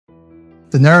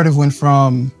The narrative went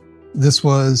from this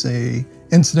was a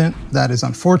incident that is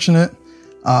unfortunate,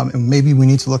 and maybe we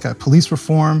need to look at police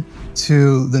reform,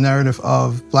 to the narrative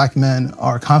of Black men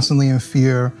are constantly in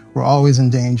fear, we're always in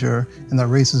danger, and that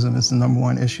racism is the number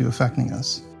one issue affecting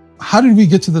us. How did we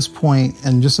get to this point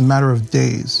in just a matter of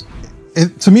days?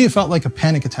 To me, it felt like a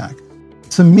panic attack.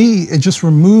 To me, it just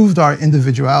removed our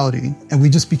individuality, and we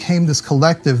just became this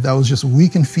collective that was just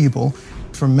weak and feeble.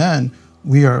 For men,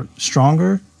 we are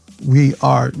stronger, we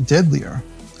are deadlier.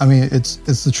 I mean,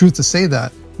 it's the truth to say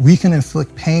that. We can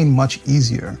inflict pain much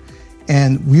easier,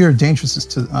 and we are dangerous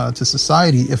to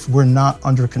society if we're not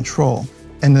under control.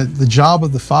 And the job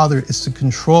of the father is to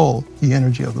control the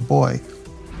energy of the boy.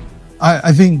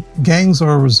 I think gangs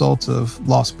are a result of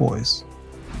lost boys,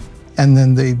 and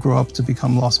then they grow up to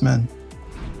become lost men.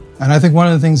 And I think one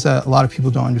of the things that a lot of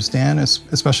people don't understand,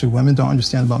 especially women don't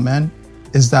understand about men,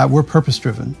 is that we're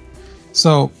purpose-driven.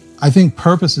 So I think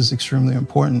purpose is extremely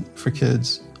important for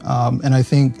kids. And I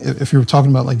think if you're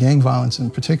talking about like gang violence in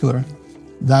particular,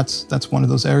 that's one of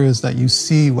those areas that you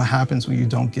see what happens when you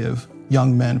don't give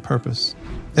young men purpose.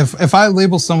 If I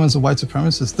label someone as a white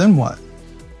supremacist, then what?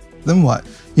 Then what?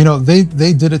 You know, they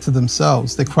did it to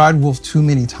themselves. They cried wolf too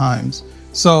many times.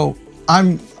 So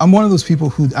I'm one of those people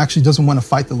who actually doesn't want to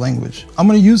fight the language. I'm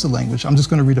going to use the language. I'm just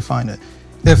going to redefine it.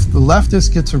 If the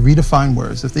leftists get to redefine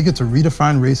words, if they get to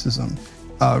redefine racism,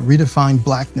 redefine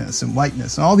blackness and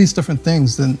whiteness and all these different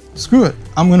things, then screw it.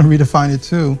 I'm going to redefine it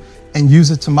too and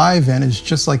use it to my advantage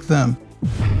just like them.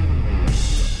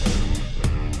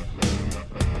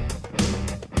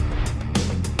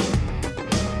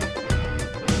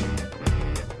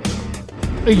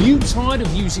 Are you tired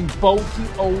of using bulky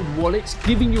old wallets,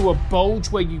 giving you a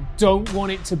bulge where you don't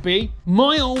want it to be?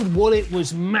 My old wallet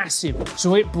was massive,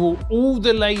 so it brought all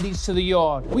the ladies to the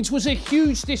yard, which was a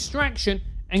huge distraction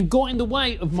and got in the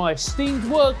way of my esteemed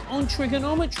work on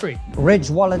trigonometry.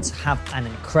 Ridge wallets have an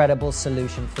incredible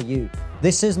solution for you.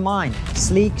 This is mine,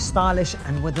 sleek, stylish,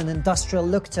 and with an industrial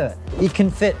look to it. It can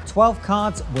fit 12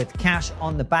 cards with cash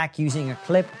on the back using a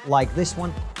clip like this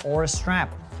one or a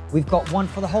strap. We've got one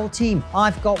for the whole team.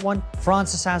 I've got one,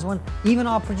 Francis has one, even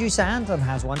our producer Anton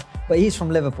has one, but he's from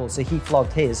Liverpool, so he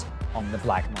flogged his on the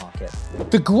black market.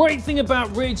 The great thing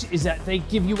about Ridge is that they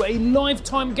give you a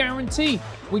lifetime guarantee,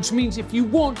 which means if you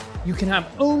want, you can have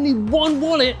only one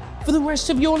wallet for the rest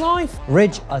of your life.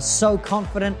 Ridge are so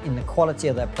confident in the quality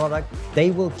of their product,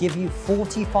 they will give you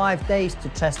 45 days to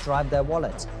test drive their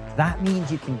wallets. That means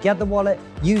you can get the wallet,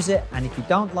 use it, and if you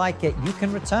don't like it, you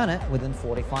can return it within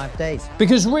 45 days.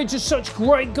 Because Ridge are such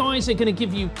great guys, they're going to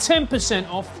give you 10%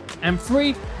 off and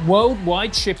free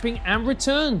worldwide shipping and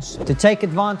returns. To take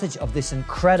advantage of this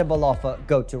incredible offer,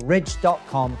 go to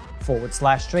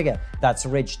ridge.com/trigger. That's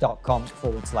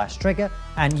ridge.com/trigger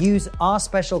and use our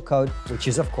special code, which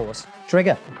is of course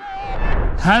Trigger.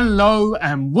 Hello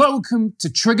and welcome to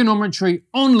Trigonometry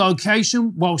on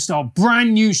location whilst our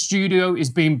brand new studio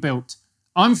is being built.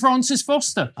 I'm Francis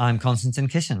Foster. I'm Konstantin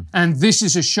Kishin. And this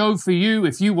is a show for you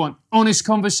if you want honest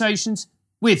conversations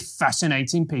with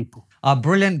fascinating people. Our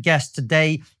brilliant guest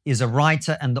today is a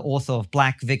writer and the author of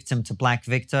Black Victim to Black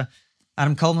Victor.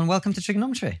 Adam Coleman, welcome to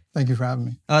Trigonometry. Thank you for having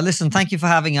me. Listen, thank you for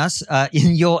having us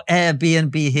in your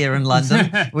Airbnb here in London.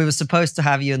 We were supposed to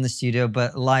have you in the studio,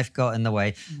 but life got in the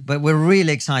way. But we're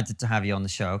really excited to have you on the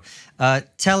show.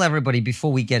 Tell everybody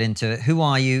before we get into it, who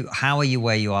are you? How are you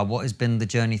where you are? What has been the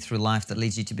journey through life that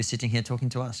leads you to be sitting here talking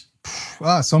to us?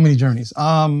 So many journeys.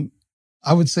 I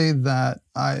would say that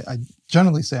I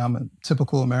generally say I'm a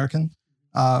typical American.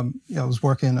 I was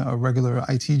working a regular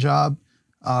IT job.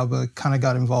 But kind of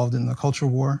got involved in the culture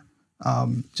war,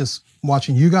 just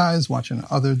watching you guys, watching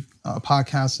other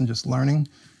podcasts and just learning.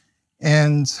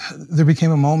 And there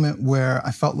became a moment where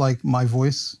I felt like my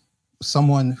voice,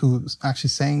 someone who was actually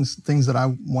saying things that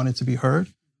I wanted to be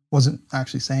heard, wasn't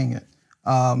actually saying it,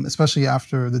 especially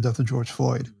after the death of George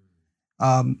Floyd.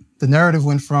 The narrative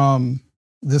went from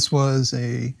this was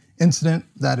a incident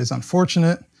that is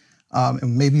unfortunate,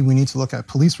 and maybe we need to look at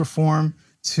police reform,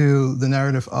 to the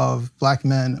narrative of Black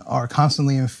men are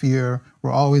constantly in fear,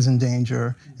 we're always in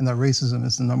danger, and that racism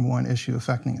is the number one issue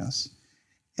affecting us.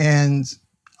 And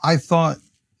I thought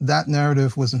that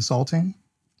narrative was insulting.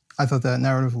 I thought that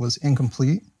narrative was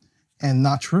incomplete and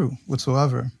not true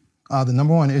whatsoever. The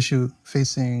number one issue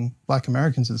facing Black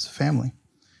Americans is family.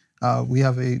 We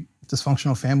have a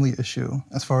dysfunctional family issue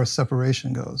as far as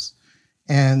separation goes.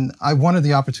 And I wanted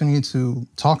the opportunity to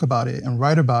talk about it and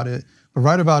write about it, but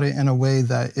write about it in a way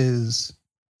that is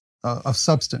of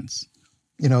substance.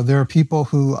 You know, there are people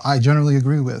who I generally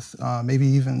agree with, maybe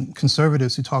even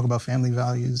conservatives who talk about family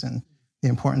values and the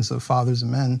importance of fathers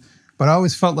and men, but I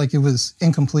always felt like it was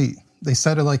incomplete. they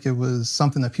said it like it was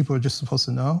something that people are just supposed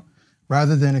to know,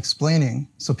 rather than explaining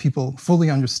so people fully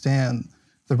understand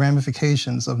the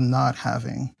ramifications of not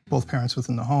having both parents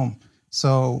within the home.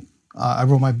 So I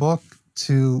wrote my book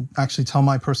to actually tell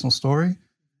my personal story,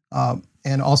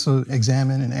 and also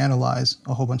examine and analyze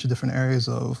a whole bunch of different areas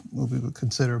of what we would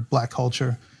consider Black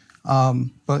culture.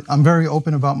 But I'm very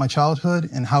open about my childhood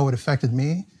and how it affected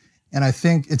me. And I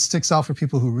think it sticks out for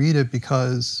people who read it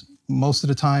because most of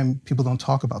the time people don't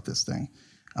talk about this thing.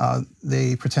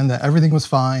 They pretend that everything was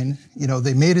fine.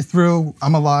 They made it through,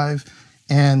 I'm alive,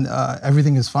 and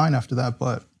everything is fine after that.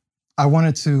 But I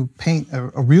wanted to paint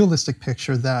a realistic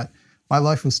picture that my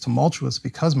life was tumultuous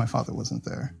because my father wasn't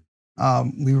there.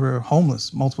 We were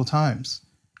homeless multiple times.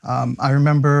 I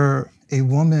remember a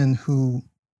woman who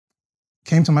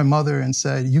came to my mother and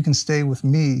said, "You can stay with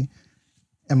me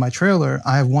in my trailer.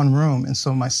 I have one room." And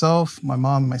so myself, my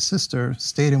mom, and my sister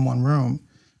stayed in one room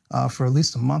for at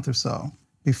least a month or so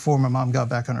before my mom got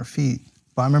back on her feet.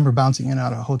 But I remember bouncing in and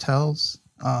out of hotels,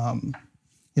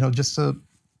 just to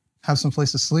have some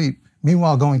place to sleep,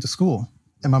 meanwhile going to school,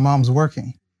 and my mom's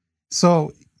working.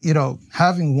 So,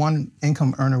 having one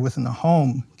income earner within the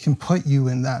home can put you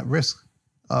in that risk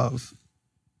of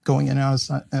going in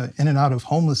and out of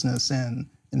homelessness and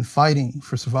fighting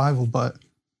for survival. But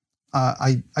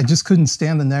I just couldn't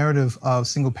stand the narrative of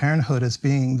single parenthood as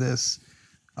being this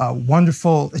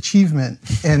wonderful achievement.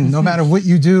 And no matter what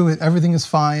you do, everything is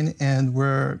fine. And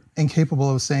we're incapable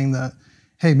of saying that,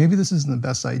 hey, maybe this isn't the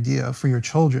best idea for your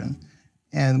children.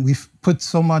 And we've put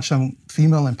so much on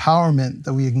female empowerment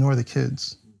that we ignore the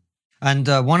kids. And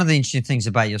one of the interesting things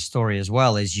about your story as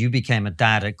well is you became a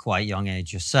dad at quite a young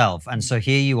age yourself. And so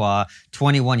here you are,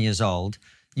 21 years old.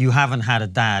 You haven't had a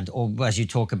dad, or as you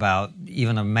talk about,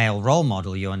 even a male role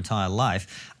model your entire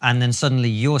life. And then suddenly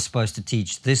you're supposed to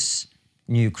teach this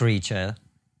new creature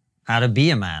how to be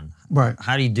a man. Right.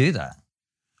 How do you do that?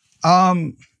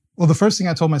 Well, the first thing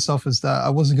I told myself is that I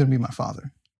wasn't going to be my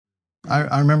father.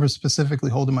 I remember specifically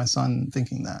holding my son and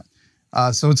thinking that.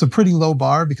 So it's a pretty low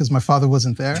bar because my father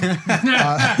wasn't there.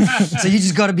 So you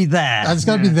just got to be there. I just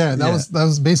got to be there. That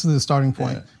was basically the starting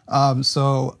point.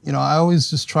 So I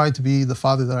always just tried to be the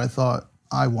father that I thought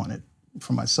I wanted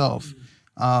for myself.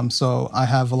 So I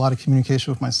have a lot of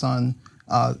communication with my son.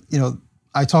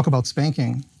 I talk about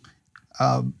spanking,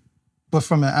 but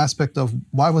from an aspect of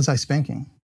why was I spanking?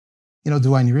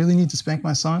 Do I really need to spank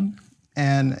my son?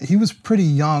 And he was pretty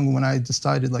young when I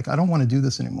decided, I don't want to do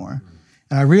this anymore.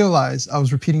 And I realized I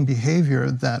was repeating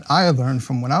behavior that I had learned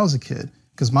from when I was a kid,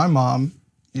 because my mom,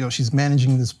 she's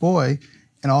managing this boy,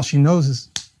 and all she knows is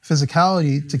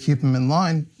physicality to keep him in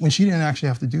line when she didn't actually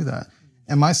have to do that.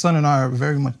 And my son and I are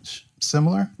very much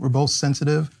similar. We're both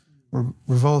sensitive. We're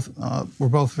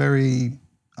both very,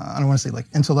 I don't want to say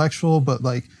intellectual, but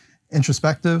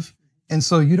introspective. And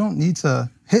so you don't need to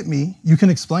hit me. You can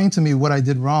explain to me what I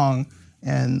did wrong,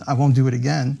 and I won't do it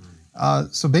again.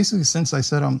 So basically, since I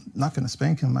said I'm not going to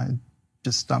spank him, I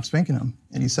just stopped spanking him.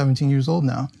 And he's 17 years old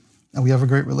now. And we have a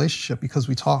great relationship because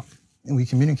we talk and we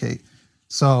communicate.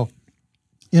 So,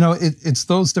 it's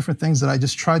those different things that I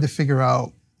just try to figure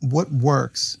out what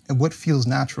works and what feels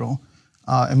natural.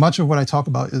 And much of what I talk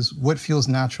about is what feels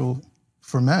natural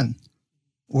for men,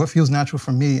 what feels natural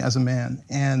for me as a man.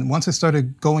 And once I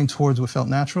started going towards what felt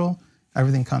natural,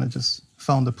 everything kind of just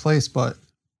fell into place. But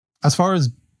as far as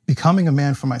becoming a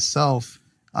man for myself,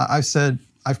 I've said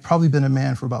I've probably been a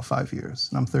man for about 5 years,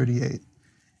 and I'm 38.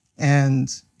 And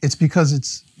it's because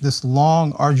it's this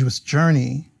long, arduous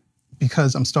journey,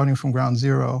 because I'm starting from ground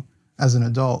zero as an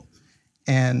adult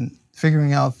and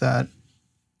figuring out that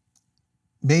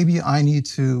maybe I need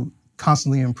to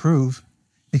constantly improve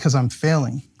because I'm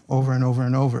failing over and over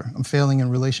and over. I'm failing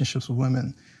in relationships with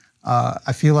women.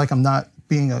 I feel like I'm not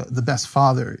being the best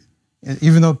father.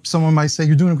 Even though someone might say,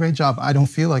 you're doing a great job, I don't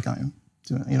feel like I'm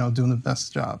doing the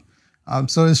best job.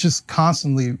 So it's just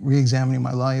constantly re-examining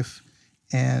my life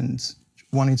and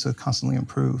wanting to constantly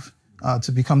improve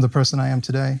to become the person I am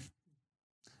today.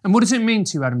 And what does it mean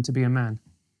to you, Adam, to be a man?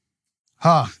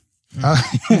 I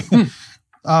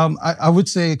would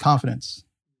say confidence.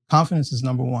 Confidence is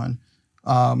number one.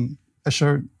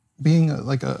 Being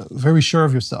very sure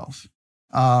of yourself.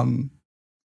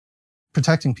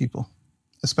 Protecting people,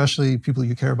 especially people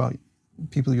you care about,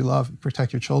 people you love.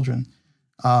 Protect your children.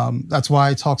 That's why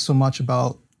I talk so much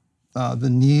about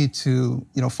the need to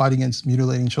fight against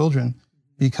mutilating children,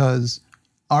 because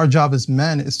our job as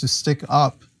men is to stick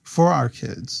up for our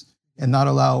kids and not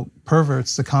allow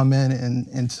perverts to come in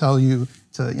and tell you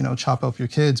to chop up your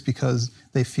kids because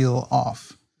they feel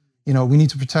off. We need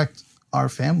to protect our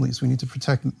families. We need to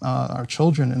protect our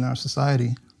children in our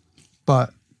society.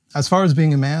 But As far as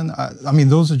being a man, I mean,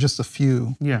 those are just a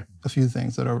few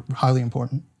things that are highly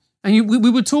important. And we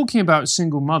were talking about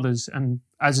single mothers, and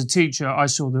as a teacher, I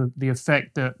saw the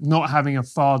effect that not having a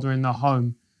father in the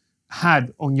home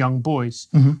had on young boys.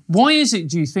 Mm-hmm. Why is it,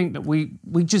 do you think, that we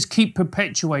just keep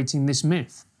perpetuating this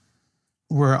myth?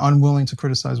 We're unwilling to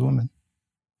criticize women.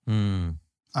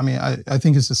 I mean, I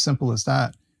think it's as simple as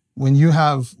that. When you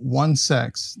have one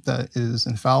sex that is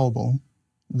infallible,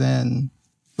 then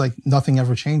like nothing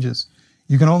ever changes.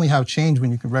 You can only have change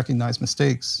when you can recognize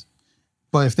mistakes.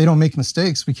 But if they don't make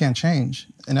mistakes, we can't change.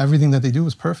 And everything that they do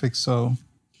is perfect, so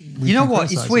you know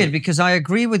what? It's weird because I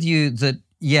agree with you that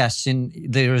yes,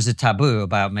 there is a taboo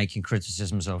about making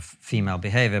criticisms of female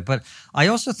behavior, but I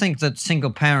also think that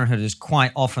single parenthood is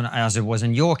quite often, as it was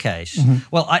in your case,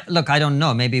 well, I don't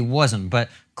know, maybe it wasn't, but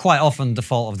quite often the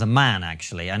fault of the man,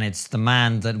 actually, and it's the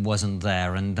man that wasn't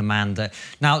there, and the man that...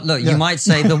 Now, look, you might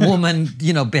say the woman,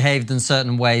 behaved in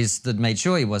certain ways that made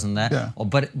sure he wasn't there,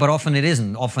 but often it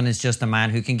isn't. Often it's just a man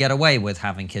who can get away with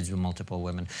having kids with multiple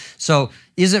women. So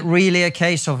is it really a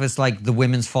case of it's like the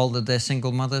women's fault that they're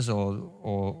single mothers,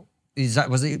 or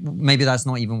maybe that's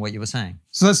not even what you were saying?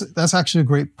 So that's actually a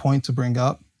great point to bring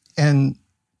up, and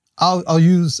I'll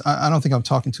use, I don't think I'm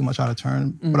talking too much out of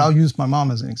turn, but I'll use my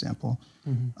mom as an example.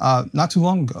 Not too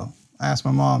long ago, I asked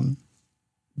my mom,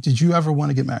 did you ever want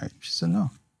to get married? She said,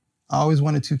 no. I always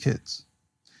wanted 2 kids.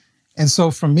 And so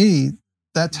for me,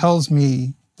 that tells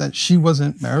me that she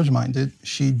wasn't marriage-minded.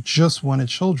 She just wanted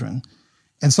children.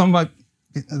 And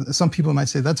some people might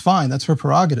say, that's fine, that's her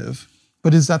prerogative.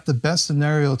 But is that the best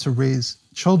scenario to raise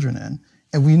children in?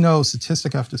 And we know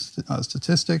statistic after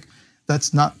statistic,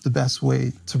 that's not the best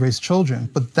way to raise children.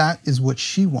 But that is what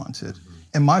she wanted.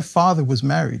 And my father was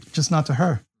married, just not to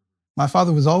her. My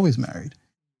father was always married.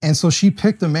 And so she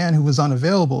picked a man who was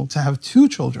unavailable to have 2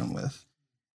 children with.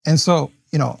 And so,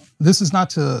 this is not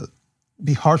to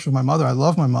be harsh with my mother. I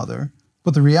love my mother.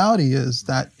 But the reality is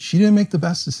that she didn't make the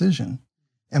best decision.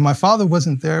 And my father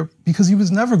wasn't there because he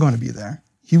was never going to be there.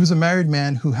 He was a married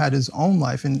man who had his own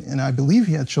life, and I believe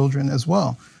he had children as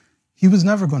well. He was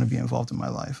never going to be involved in my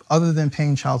life other than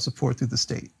paying child support through the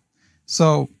state.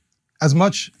 So as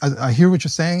much as I hear what you're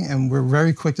saying, and we're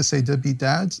very quick to say deadbeat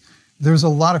dads, there's a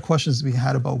lot of questions to be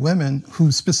had about women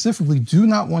who specifically do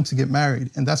not want to get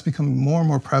married, and that's becoming more and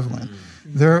more prevalent.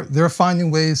 They're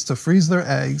finding ways to freeze their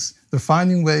eggs. They're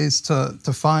finding ways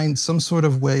to find some sort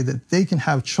of way that they can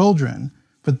have children,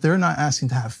 but they're not asking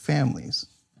to have families,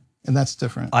 and that's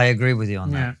different. I agree with you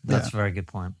on that. That's a very good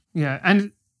point. Yeah,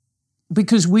 and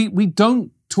because we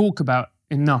don't talk about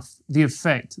enough the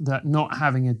effect that not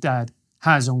having a dad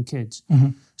has on kids.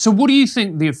 So what do you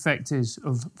think the effect is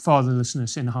of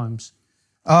fatherlessness in homes?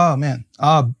 Oh, man.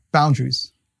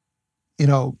 Boundaries.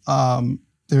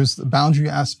 There's the boundary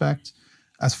aspect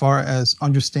as far as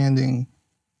understanding.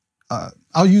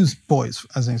 I'll use boys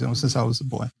as an example since I was a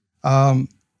boy.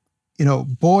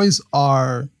 Boys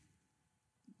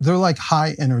they're like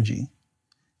high energy.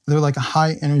 They're like a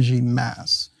high energy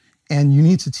mass. And you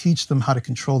need to teach them how to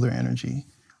control their energy.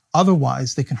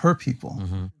 Otherwise, they can hurt people,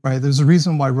 right? There's a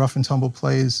reason why rough and tumble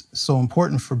play is so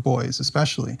important for boys,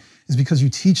 especially, is because you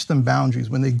teach them boundaries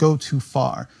when they go too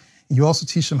far. You also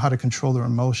teach them how to control their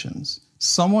emotions.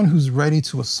 Someone who's ready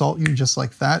to assault you just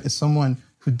like that is someone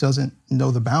who doesn't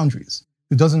know the boundaries,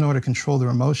 who doesn't know how to control their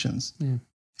emotions. Yeah.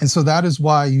 And so that is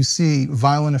why you see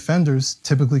violent offenders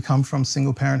typically come from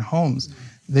single-parent homes.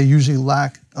 They usually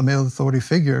lack a male authority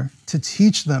figure to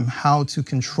teach them how to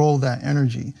control that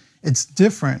energy. It's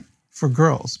different for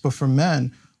girls, but for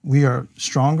men, we are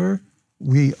stronger,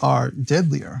 we are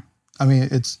deadlier. I mean,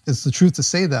 it's the truth to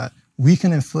say that. We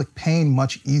can inflict pain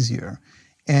much easier,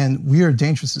 and we are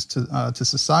dangerous to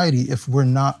society if we're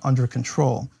not under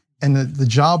control. And the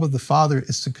job of the father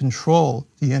is to control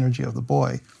the energy of the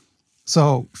boy.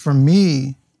 So for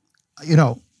me,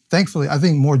 thankfully, I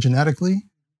think more genetically,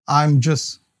 I'm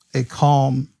just a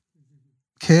calm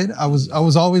kid. I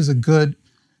was always a good,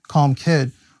 calm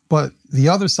kid. But the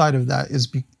other side of that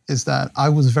is that I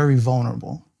was very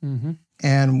vulnerable.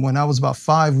 And when I was about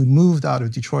 5, we moved out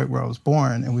of Detroit, where I was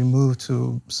born, and we moved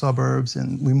to suburbs,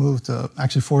 and we moved to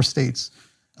actually 4 states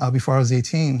before I was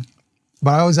 18.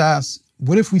 But I always asked,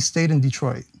 what if we stayed in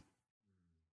Detroit?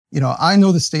 I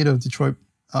know the state of Detroit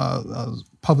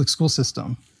public school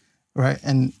system, right?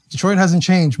 And Detroit hasn't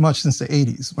changed much since the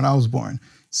 80s when I was born.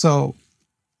 So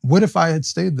what if I had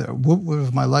stayed there? What would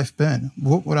have my life been?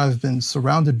 What would I have been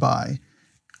surrounded by?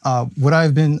 Would I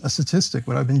have been a statistic?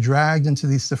 Would I have been dragged into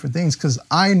these different things? Because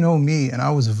I know me, and I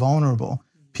was vulnerable.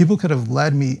 People could have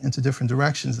led me into different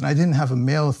directions, and I didn't have a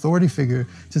male authority figure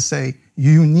to say,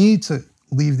 you need to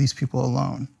leave these people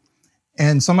alone.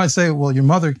 And some might say, well, your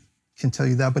mother can tell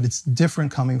you that, but it's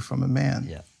different coming from a man.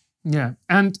 Yeah. Yeah.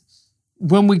 And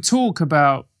when we talk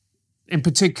about, in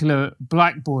particular,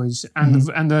 black boys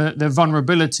and their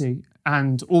vulnerability,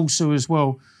 and also as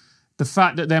well, the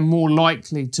fact that they're more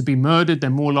likely to be murdered, they're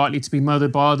more likely to be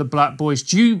murdered by other black boys.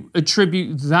 Do you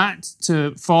attribute that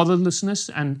to fatherlessness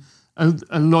and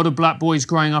a lot of black boys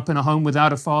growing up in a home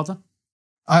without a father?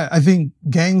 I think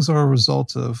gangs are a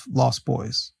result of lost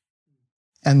boys.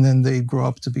 And then they grow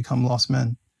up to become lost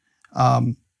men.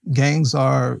 Gangs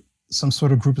are some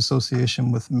sort of group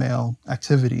association with male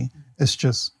activity. It's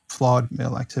just flawed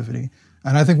male activity.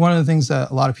 And I think one of the things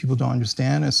that a lot of people don't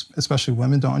understand, especially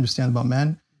women don't understand about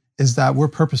men, is that we're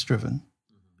purpose-driven,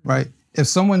 right? If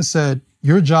someone said,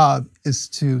 your job is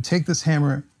to take this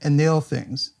hammer and nail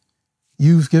things,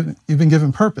 you've been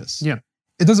given purpose. Yeah.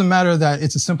 It doesn't matter that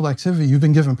it's a simple activity, you've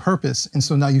been given purpose, and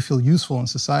so now you feel useful in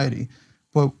society.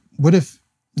 But what if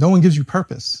no one gives you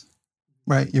purpose,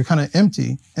 right? You're kind of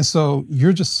empty, and so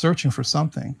you're just searching for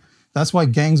something. That's why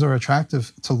gangs are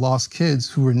attractive to lost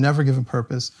kids who were never given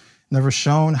purpose, never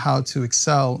shown how to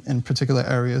excel in particular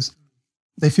areas.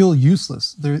 They feel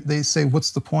useless. They say,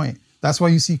 what's the point? That's why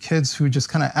you see kids who just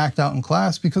kind of act out in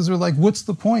class, because they're like, what's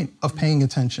the point of paying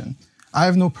attention? I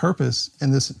have no purpose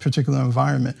in this particular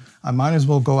environment. I might as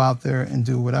well go out there and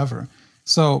do whatever.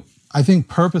 So I think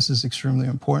purpose is extremely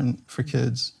important for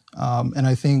kids. And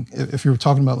I think if you're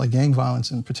talking about like gang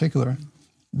violence in particular,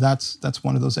 that's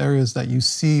one of those areas that you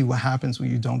see what happens when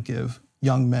you don't give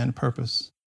young men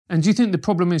purpose. And do you think the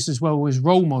problem is as well as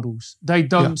role models? They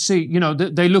don't see,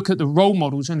 they look at the role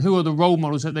models, and who are the role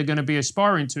models that they're going to be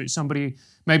aspiring to? It's somebody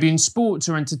maybe in sports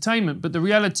or entertainment, but the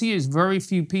reality is very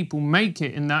few people make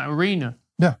it in that arena.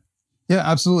 Yeah,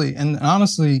 absolutely. And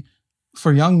honestly,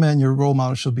 for young men, your role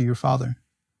model should be your father,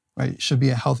 right? It should be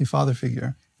a healthy father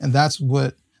figure. And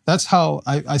that's how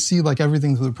I see like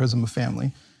everything through the prism of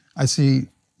family. I see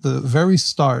the very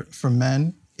start for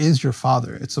men is your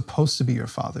father. It's supposed to be your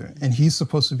father, and he's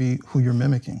supposed to be who you're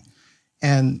mimicking.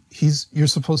 And you're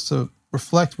supposed to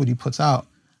reflect what he puts out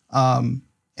and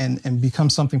become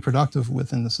something productive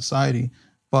within the society.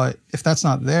 But if that's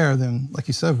not there, then like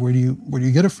you said, where do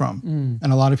you get it from?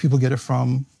 And a lot of people get it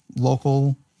from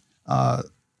local.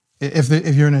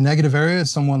 If you're in a negative area,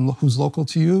 someone who's local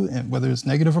to you, and whether it's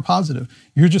negative or positive,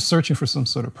 you're just searching for some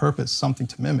sort of purpose, something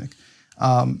to mimic.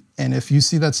 And if you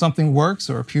see that something works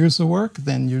or appears to work,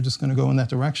 then you're just going to go in that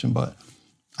direction. But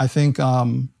I think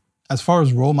as far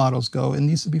as role models go, it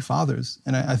needs to be fathers.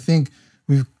 And I think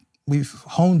we've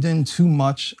honed in too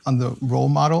much on the role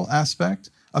model aspect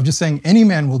of just saying any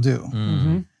man will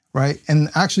do, right? And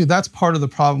actually that's part of the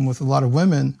problem with a lot of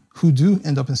women who do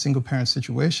end up in single parent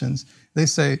situations. They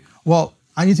say, well,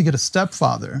 I need to get a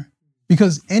stepfather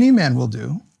because any man will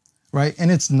do, right?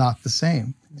 And it's not the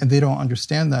same. And they don't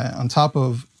understand that, on top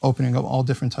of opening up all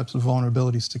different types of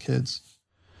vulnerabilities to kids.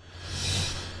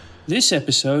 This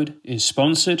episode is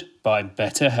sponsored by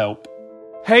BetterHelp.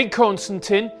 Hey,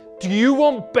 Konstantin, do you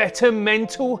want better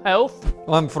mental health?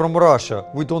 I'm from Russia.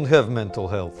 We don't have mental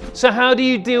health. So how do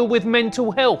you deal with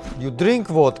mental health? You drink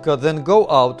vodka, then go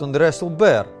out and wrestle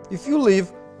bear. If you live,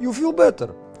 you feel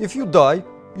better. If you die,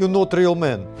 you're not real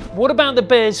man. What about the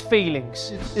bear's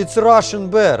feelings? It's Russian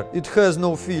bear. It has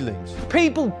no feelings.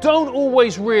 People don't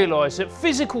always realise that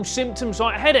physical symptoms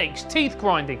like headaches, teeth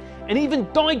grinding, and even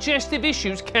digestive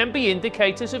issues can be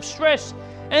indicators of stress.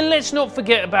 And let's not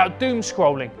forget about doom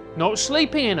scrolling, not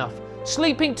sleeping enough,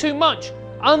 sleeping too much,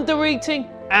 undereating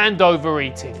and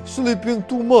overeating. Sleeping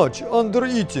too much,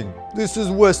 undereating. This is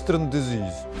Western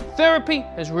disease. Therapy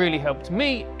has really helped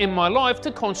me in my life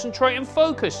to concentrate and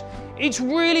focus. It's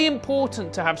really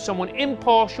important to have someone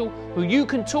impartial who you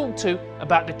can talk to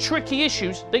about the tricky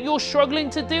issues that you're struggling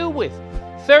to deal with.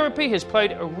 Therapy has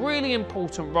played a really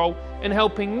important role in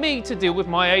helping me to deal with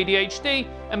my ADHD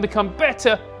and become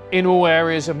better in all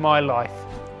areas of my life.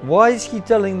 Why is he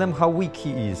telling them how weak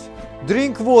he is?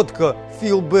 Drink vodka,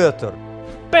 feel better.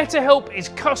 BetterHelp is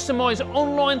customized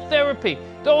online therapy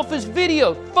that offers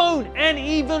video, phone, and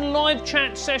even live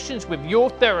chat sessions with your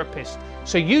therapist,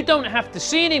 so you don't have to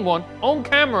see anyone on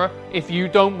camera if you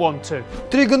don't want to.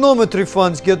 Trigonometry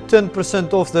fans get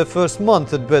 10% off their first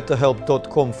month at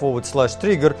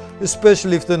betterhelp.com/trigger,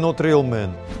 especially if they're not real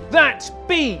men. That's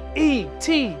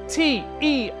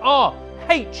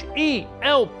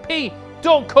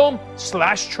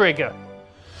BETTERHELP.com/trigger.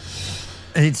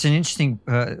 It's an interesting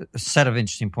set of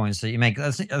interesting points that you make.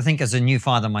 I think as a new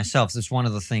father myself, that's one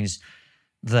of the things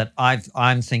that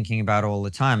I'm thinking about all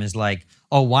the time is like,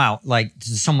 oh wow, like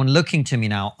someone looking to me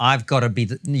now, I've got to be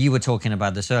you were talking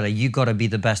about this earlier, you got to be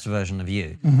the best version of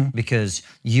you, because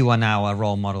you are now a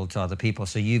role model to other people.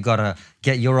 So you got to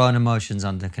get your own emotions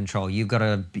under control. You got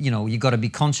to, you got to be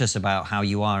conscious about how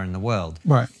you are in the world.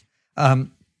 Right.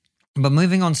 But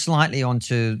moving on slightly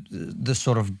onto the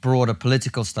sort of broader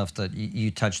political stuff that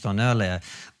you touched on earlier,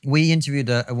 we interviewed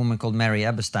a woman called Mary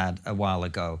Eberstad a while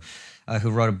ago, who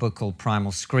wrote a book called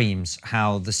Primal Screams,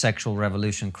 How the Sexual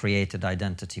Revolution Created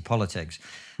Identity Politics.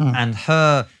 And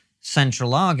her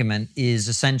central argument is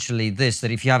essentially this,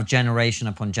 that if you have generation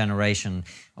upon generation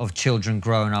of children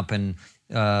growing up in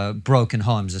broken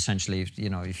homes, essentially,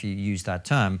 if you use that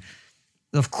term,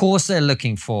 of course they're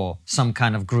looking for some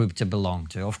kind of group to belong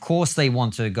to. Of course they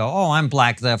want to go, oh, I'm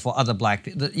black, therefore other black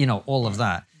people, all of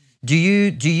that. Do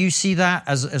you see that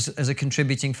as a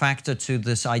contributing factor to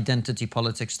this identity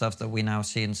politics stuff that we now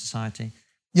see in society?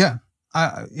 Yeah.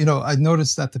 I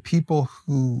noticed that the people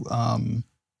who,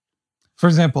 for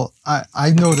example,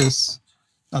 I notice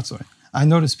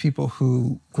people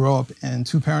who grow up in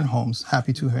two-parent homes,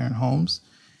 happy two-parent homes,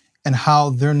 and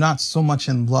how they're not so much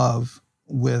in love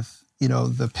with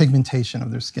the pigmentation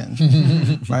of their skin,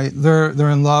 right? They're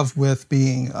in love with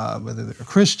being, whether they're a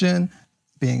Christian,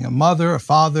 being a mother, a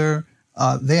father.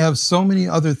 They have so many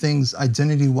other things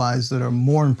identity-wise that are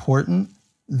more important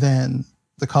than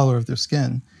the color of their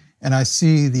skin. And I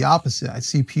see the opposite. I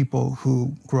see people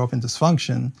who grow up in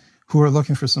dysfunction who are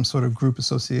looking for some sort of group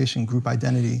association, group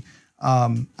identity.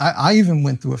 I even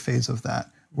went through a phase of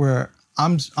that where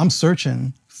I'm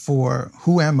searching for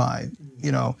who am I,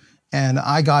 and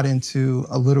I got into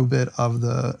a little bit of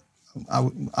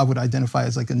I would identify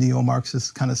as like a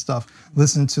neo-Marxist kind of stuff,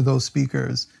 listen to those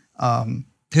speakers.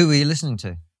 Who were you listening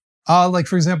to? Like,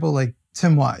 for example, like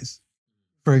Tim Wise,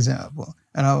 for example.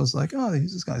 And I was like, oh,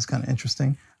 this guy's kind of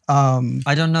interesting.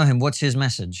 I don't know him. What's his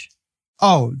message?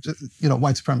 Oh,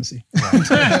 white supremacy.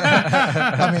 Right.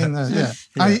 I mean, yeah.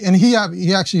 And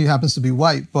he actually happens to be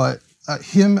white, but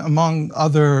him among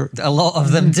other... A lot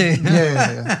of them do.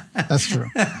 Yeah. That's true.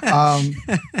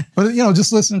 But,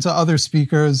 just listen to other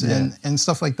speakers and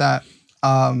stuff like that.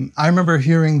 I remember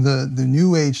hearing the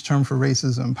new age term for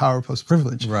racism, power post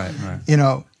privilege. Right. And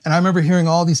I remember hearing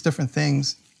all these different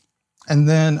things. And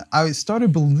then I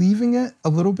started believing it a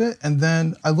little bit. And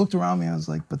then I looked around me and I was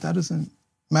like, but that doesn't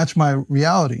match my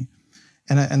reality.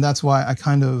 And that's why I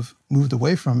kind of moved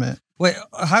away from it. Wait,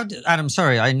 Adam,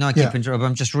 sorry, I know I keep interrupting, but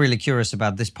I'm just really curious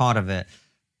about this part of it.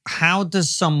 How does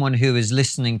someone who is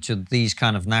listening to these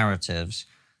kind of narratives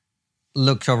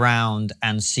look around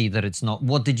and see that it's not...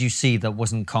 What did you see that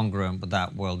wasn't congruent with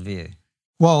that worldview?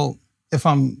 Well, if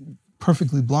I'm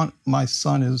perfectly blunt, my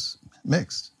son is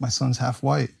mixed. My son's half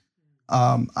white.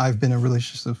 I've been in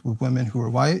relationships with women who are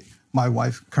white. My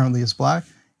wife currently is black.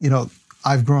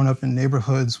 I've grown up in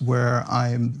neighborhoods where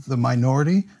I'm the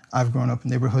minority. I've grown up in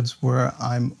neighborhoods where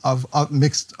I'm of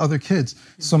mixed other kids.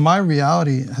 So my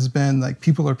reality has been like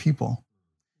people are people.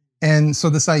 And so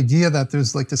this idea that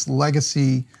there's like this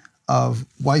legacy of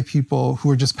white people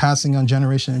who are just passing on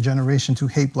generation and generation to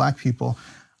hate black people,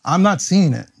 I'm not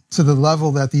seeing it to the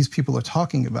level that these people are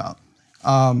talking about.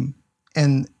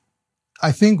 And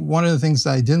I think one of the things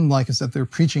that I didn't like is that they're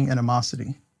preaching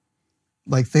animosity.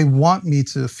 Like they want me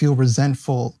to feel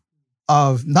resentful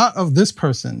of, not of this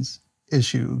person's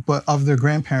issue, but of their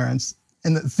grandparents,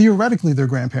 and theoretically their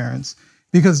grandparents,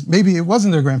 because maybe it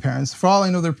wasn't their grandparents. For all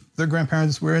I know, their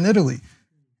grandparents were in Italy.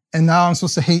 And now I'm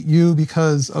supposed to hate you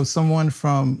because of someone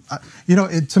from,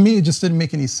 to me, it just didn't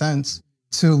make any sense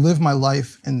to live my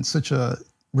life in such a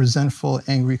resentful,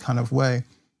 angry kind of way.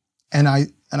 And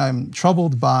I'm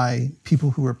troubled by people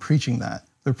who are preaching that.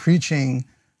 They're preaching,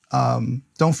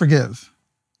 don't forgive,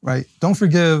 right? Don't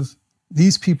forgive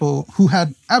these people who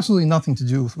had absolutely nothing to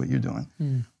do with what you're doing,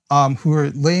 who are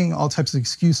laying all types of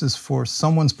excuses for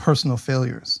someone's personal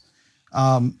failures.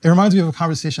 It reminds me of a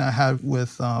conversation I had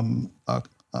with a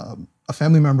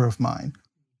family member of mine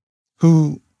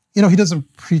who, he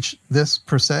doesn't preach this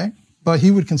per se, but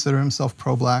he would consider himself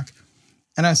pro-black.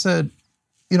 And I said,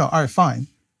 all right, fine.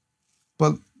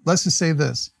 But let's just say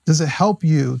this. Does it help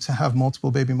you to have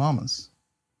multiple baby mamas,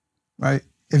 right?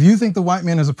 If you think the white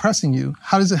man is oppressing you,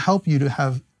 how does it help you to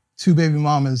have 2 baby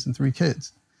mamas and 3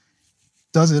 kids?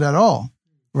 Does it at all,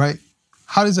 right?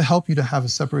 How does it help you to have a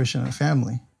separation in a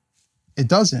family? It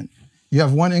doesn't. You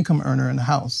have 1 income earner in the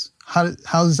house. How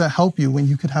does that help you when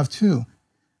you could have 2,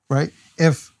 right?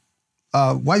 If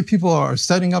white people are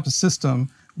setting up a system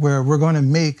where we're going to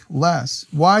make less,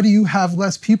 why do you have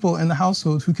less people in the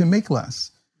household who can make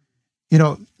less?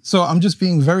 So I'm just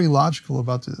being very logical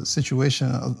about the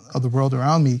situation of the world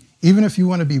around me. Even if you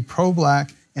want to be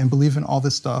pro-Black and believe in all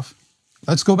this stuff,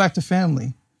 let's go back to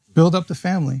family, build up the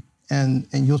family, and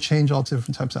you'll change all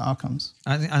different types of outcomes.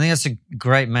 I think that's a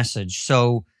great message.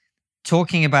 So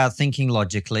talking about thinking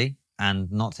logically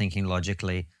and not thinking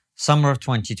logically, summer of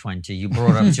 2020, you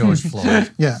brought up George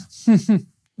Floyd. Yeah.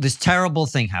 This terrible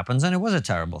thing happens, and it was a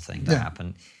terrible thing that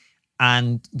happened.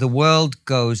 And the world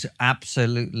goes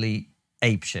absolutely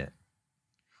apeshit.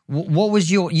 What was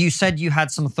you said you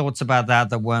had some thoughts about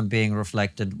that weren't being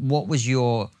reflected. What was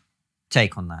your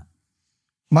take on that?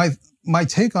 My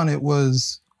take on it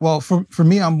was, well, for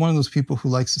me, I'm one of those people who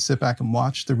likes to sit back and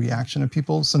watch the reaction of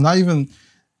people. So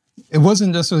it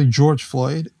wasn't necessarily George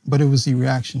Floyd, but it was the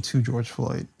reaction to George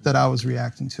Floyd that I was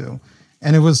reacting to.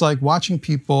 And it was like watching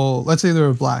people, let's say they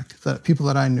were Black, people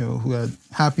that I knew who had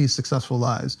happy, successful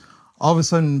lives, all of a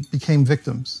sudden became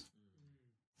victims.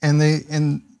 And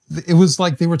it was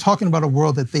like they were talking about a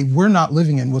world that they were not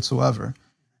living in whatsoever.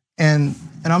 And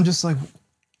I'm just like,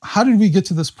 how did we get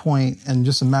to this point in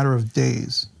just a matter of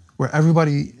days where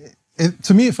everybody,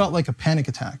 to me, it felt like a panic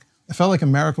attack. It felt like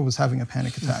America was having a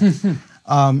panic attack.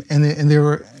 And they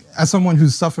were, as someone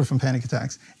who's suffered from panic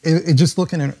attacks, it just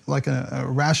looking at like a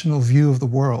rational view of the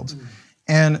world.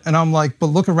 And I'm like, but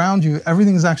look around you,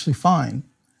 everything's actually fine.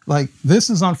 Like,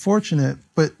 this is unfortunate,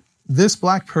 but this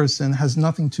Black person has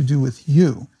nothing to do with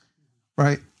you,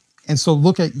 right? And so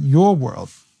look at your world.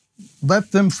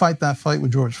 Let them fight that fight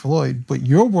with George Floyd, but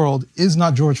your world is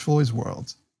not George Floyd's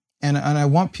world. And I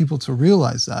want people to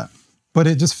realize that. But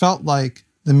it just felt like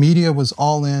the media was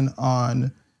all in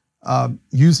on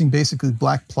using basically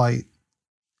Black plight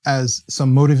as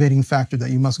some motivating factor that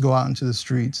you must go out into the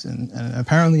streets. And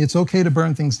apparently it's okay to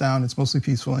burn things down. It's mostly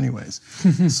peaceful anyways.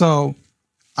 So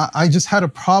I just had a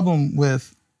problem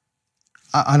with,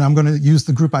 and I'm going to use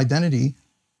the group identity,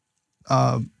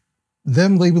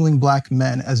 them labeling Black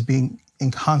men as being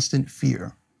in constant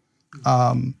fear.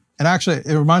 And actually,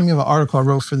 it reminded me of an article I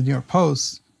wrote for the New York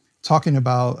Post talking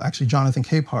about actually Jonathan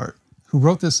Capehart, who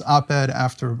wrote this op-ed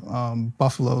after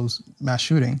Buffalo's mass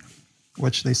shooting,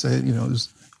 which they said, it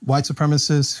was white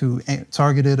supremacists who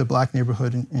targeted a Black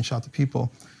neighborhood and shot the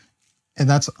people. And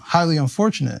that's highly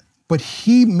unfortunate. But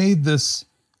he made this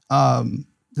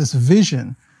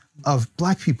vision of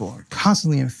Black people are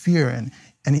constantly in fear,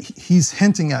 and he's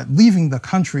hinting at leaving the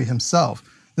country himself.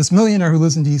 This millionaire who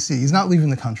lives in DC, he's not leaving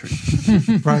the country,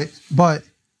 right? But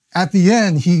at the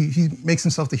end, he makes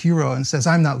himself the hero and says,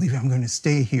 I'm not leaving, I'm going to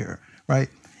stay here, right?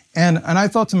 And I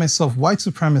thought to myself, white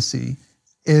supremacy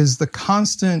is the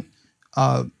constant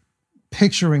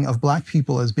picturing of Black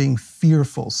people as being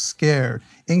fearful, scared,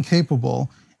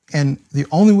 incapable, and the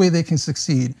only way they can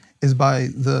succeed is by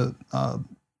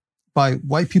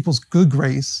white people's good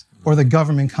grace or the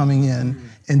government coming in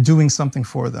and doing something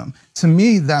for them. To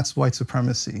me, that's white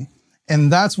supremacy.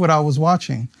 And that's what I was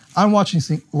watching. I'm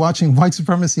watching white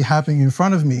supremacy happening in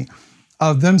front of me,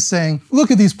 of them saying,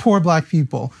 look at these poor Black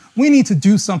people. We need to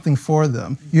do something for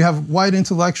them. You have white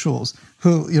intellectuals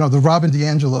who, the Robin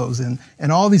DiAngelos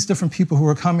and all these different people who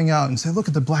are coming out and say, look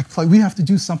at the Black plight. We have to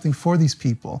do something for these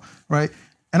people, right?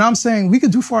 And I'm saying we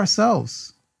could do for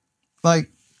ourselves. Like,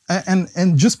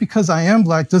 and just because I am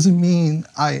Black doesn't mean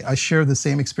I share the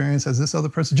same experience as this other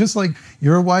person. Just like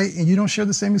you're white and you don't share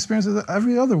the same experience as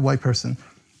every other white person.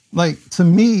 Like, to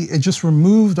me, it just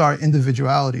removed our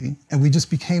individuality and we just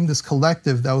became this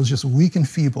collective that was just weak and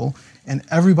feeble, and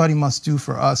everybody must do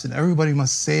for us and everybody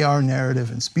must say our narrative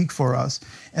and speak for us.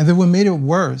 And then what made it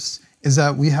worse is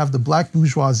that we have the Black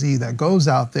bourgeoisie that goes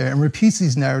out there and repeats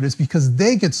these narratives because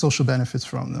they get social benefits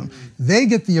from them. They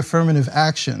get the affirmative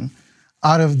action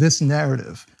out of this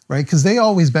narrative, right? Because they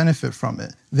always benefit from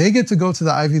it. They get to go to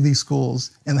the Ivy League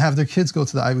schools and have their kids go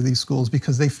to the Ivy League schools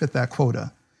because they fit that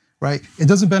quota, right? It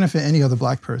doesn't benefit any other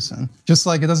Black person, just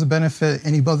like it doesn't benefit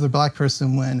any other Black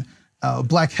person when a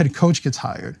Black head coach gets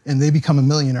hired and they become a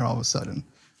millionaire all of a sudden.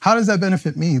 How does that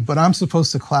benefit me? But I'm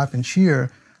supposed to clap and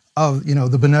cheer of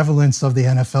the benevolence of the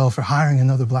NFL for hiring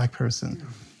another Black person.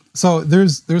 So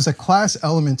there's a class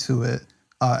element to it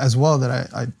as well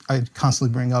that I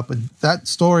constantly bring up. But that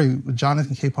story with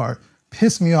Jonathan Capehart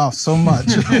pissed me off so much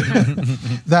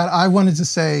that I wanted to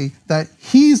say that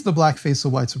he's the Black face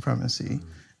of white supremacy,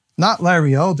 not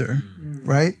Larry Elder,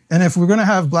 right? And if we're going to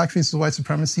have Black faces of white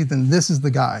supremacy, then this is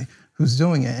the guy who's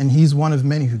doing it, and he's one of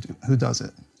many who does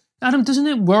it. Adam, doesn't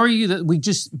it worry you that we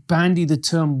just bandy the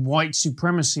term white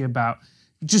supremacy about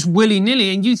just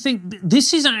willy-nilly, and you think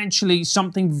this is actually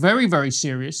something very, very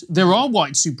serious? There are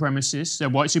white supremacists. There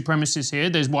are white supremacists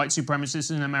here. There's white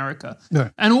supremacists in America. Yeah.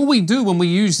 And all we do when we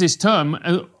use this term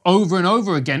over and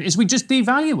over again is we just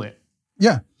devalue it.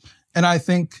 Yeah. And I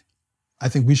think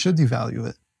we should devalue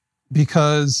it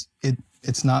because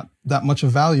it's not that much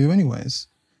of value anyways.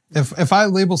 If I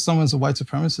label someone as a white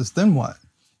supremacist, then what?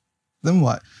 Then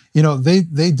what? You know, they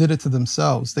did it to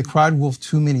themselves. They cried wolf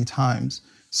too many times.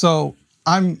 So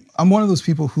I'm one of those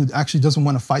people who actually doesn't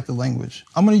want to fight the language.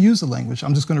 I'm going to use the language.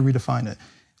 I'm just going to redefine it.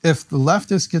 If the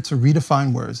leftists get to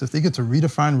redefine words, if they get to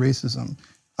redefine racism,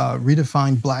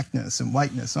 redefine blackness and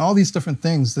whiteness and all these different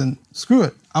things, then screw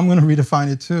it. I'm going to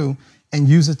redefine it too and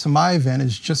use it to my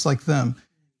advantage, just like them.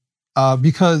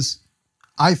 Because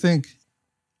I think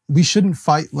we shouldn't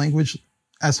fight language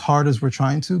as hard as we're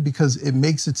trying to, because it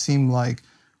makes it seem like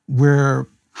we're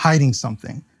hiding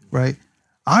something, right?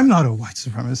 I'm not a white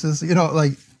supremacist, you know,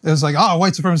 like it's like, oh,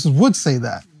 white supremacists would say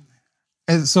that.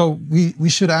 And so we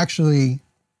should actually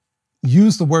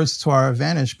use the words to our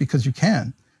advantage, because you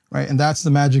can, right? And that's the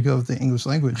magic of the English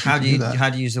language. How do you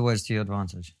use the words to your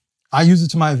advantage? I use it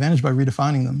to my advantage by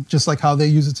redefining them, just like how they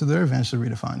use it to their advantage to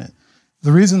redefine it.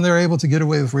 The reason they're able to get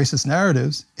away with racist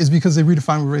narratives is because they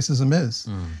redefine what racism is.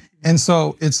 And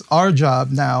so it's our job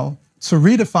now to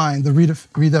redefine the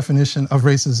redefinition of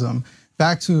racism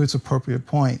back to its appropriate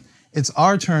point. It's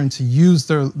our turn to use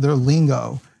their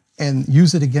lingo and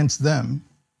use it against them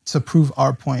to prove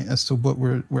our point as to what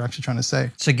we're actually trying to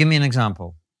say. So give me an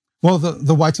example. Well,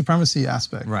 the white supremacy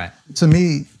aspect. Right. To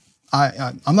me,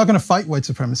 I'm not going to fight white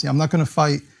supremacy. I'm not going to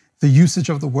fight the usage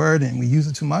of the word and we use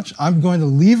it too much. I'm going to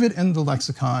leave it in the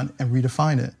lexicon and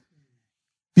redefine it.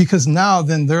 Because now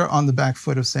then they're on the back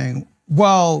foot of saying,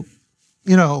 well,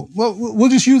 you know, we'll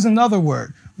just use another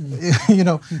word. You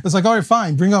know, it's like, all right,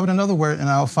 fine, bring up another word and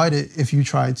I'll fight it if you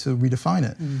try to redefine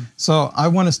it. So I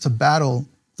want us to battle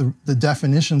the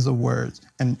definitions of words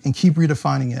and keep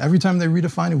redefining it. Every time they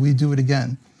redefine it, we do it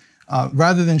again.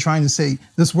 Rather than trying to say,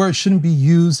 this word shouldn't be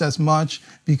used as much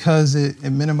because it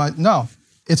minimizes. No,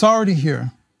 it's already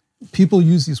here. People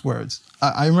use these words.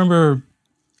 I remember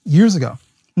years ago,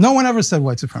 no one ever said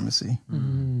white supremacy.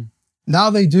 Now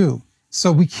they do.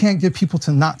 So we can't get people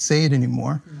to not say it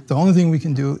anymore. The only thing we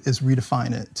can do is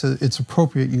redefine it to its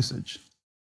appropriate usage.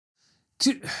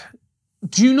 Do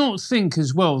you not think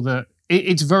as well that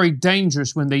it's very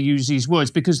dangerous when they use these words?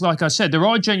 Because like I said, there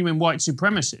are genuine white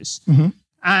supremacists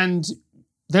and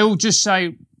they'll just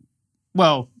say,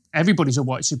 well, everybody's a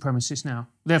white supremacist now.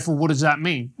 Therefore, what does that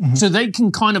mean? So they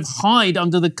can kind of hide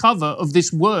under the cover of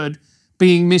this word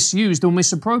being misused or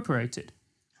misappropriated.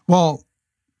 Well,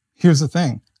 here's the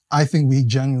thing. I think we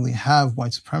genuinely have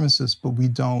white supremacists, but we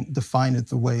don't define it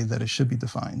the way that it should be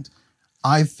defined.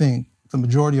 I think the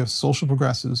majority of social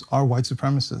progressives are white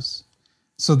supremacists.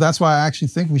 So that's why I actually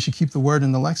think we should keep the word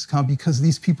in the lexicon, because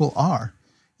these people are.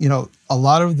 You know, a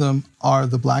lot of them are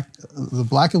the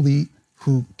black elite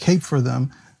who cape for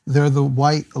them. They're the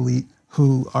white elite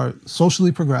who are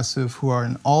socially progressive, who are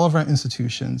in all of our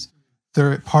institutions.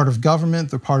 They're part of government,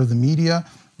 they're part of the media.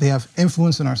 They have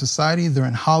influence in our society, they're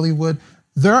in Hollywood.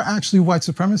 They're actually white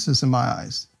supremacists in my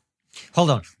eyes.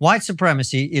 Hold on. White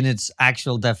supremacy, in its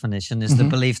actual definition, is the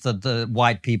belief that the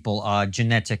white people are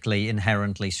genetically,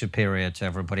 inherently superior to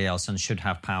everybody else and should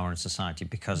have power in society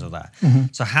because of that.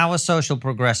 So how are social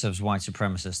progressives white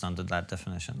supremacists under that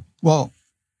definition? Well,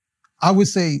 I would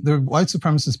say they're white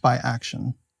supremacists by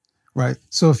action, right?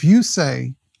 So if you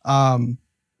say,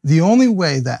 the only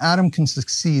way that Adam can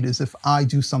succeed is if I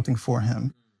do something for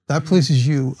him, that places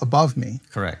you above me.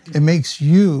 Correct. It makes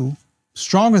you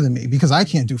stronger than me because I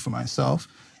can't do for myself.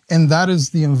 And that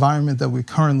is the environment that we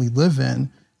currently live in,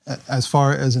 as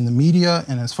far as in the media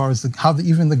and as far as how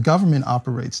even the government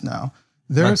operates now.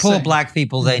 Like poor black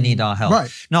people, they need our help.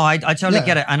 Right. No, I totally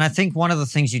get it. And I think one of the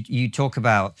things you talk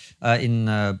about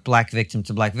in Black Victim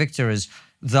to Black Victor is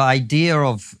the idea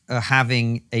of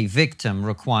having a victim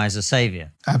requires a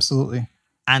savior. Absolutely.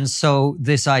 And so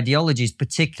this ideology is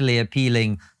particularly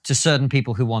appealing to certain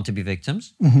people who want to be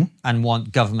victims and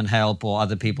want government help or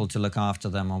other people to look after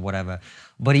them or whatever.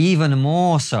 But even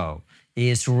more so,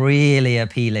 it's really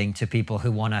appealing to people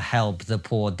who want to help the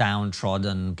poor,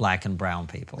 downtrodden black and brown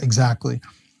people. Exactly.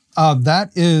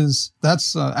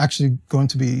 That's actually going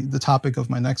to be the topic of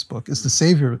my next book, is the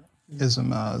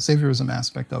saviorism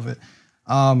aspect of it.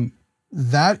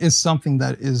 That is something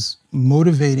that is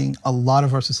motivating a lot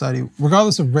of our society,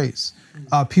 regardless of race.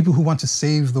 People who want to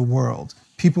save the world,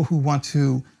 people who want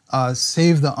to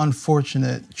save the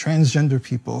unfortunate transgender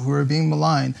people who are being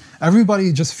maligned.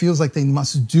 Everybody just feels like they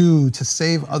must do to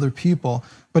save other people,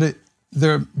 but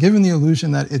they're given the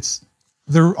illusion that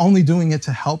they're only doing it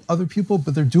to help other people,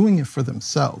 but they're doing it for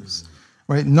themselves,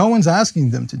 right? No one's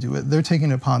asking them to do it. They're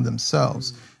taking it upon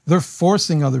themselves. They're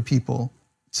forcing other people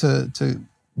to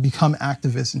become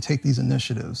activists and take these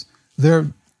initiatives. They're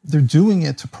they're doing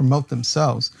it to promote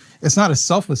themselves. It's not a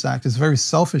selfless act. It's very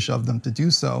selfish of them to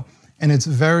do so. And it's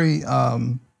very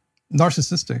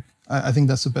narcissistic. I think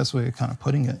that's the best way of kind of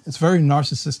putting it. It's very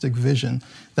narcissistic vision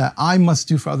that I must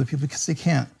do for other people because they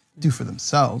can't do for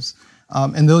themselves.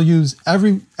 And they'll use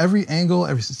every angle,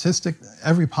 every statistic,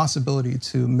 every possibility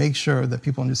to make sure that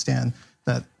people understand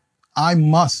that I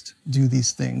must do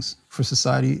these things for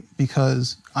society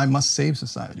because I must save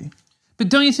society. But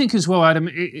don't you think as well, Adam,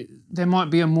 there might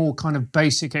be a more kind of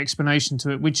basic explanation to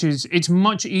it, which is it's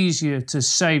much easier to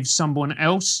save someone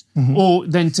else or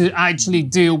than to actually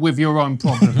deal with your own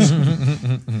problems.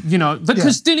 You know,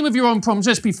 because dealing with your own problems,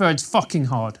 let's be fair, it's fucking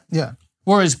hard. Yeah.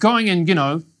 Whereas going and, you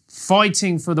know,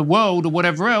 fighting for the world or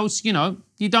whatever else, you know,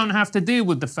 you don't have to deal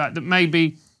with the fact that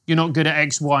maybe you're not good at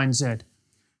X, Y, and Z.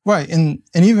 Right. And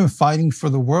even fighting for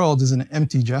the world is an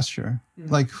empty gesture.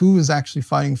 Like, who is actually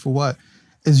fighting for what?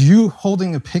 Is you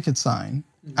holding a picket sign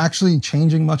actually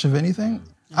changing much of anything?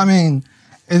 I mean,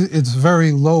 it's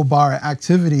very low bar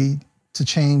activity to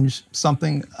change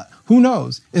something. Who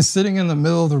knows? Is sitting in the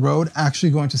middle of the road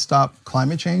actually going to stop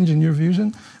climate change in your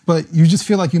vision? But you just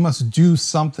feel like you must do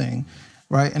something,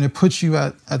 right? And it puts you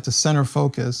at the center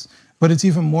focus. But it's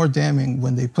even more damning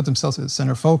when they put themselves at the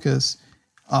center focus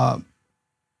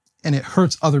and it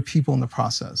hurts other people in the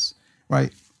process,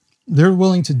 right? They're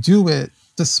willing to do it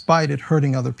despite it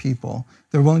hurting other people.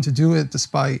 They're willing to do it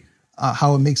despite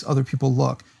how it makes other people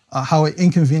look, how it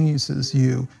inconveniences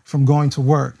you from going to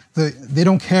work. They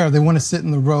don't care. They want to sit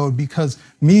in the road because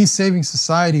me saving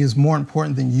society is more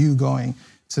important than you going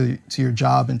to your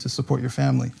job and to support your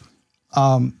family.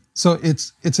 So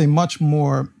it's a much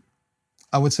more,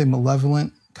 I would say,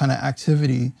 malevolent kind of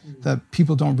activity that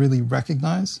people don't really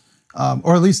recognize,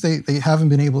 or at least they haven't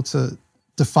been able to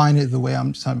define it the way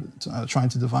I'm trying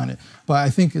to define it. But I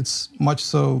think it's much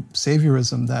so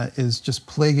saviorism that is just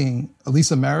plaguing, at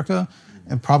least America,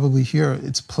 and probably here,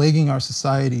 it's plaguing our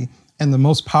society. And the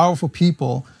most powerful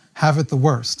people have it the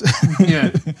worst.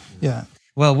 Yeah. Yeah.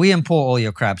 Well, we import all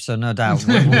your crap, so no doubt,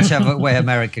 whichever way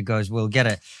America goes, we'll get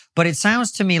it. But it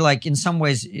sounds to me like, in some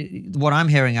ways, what I'm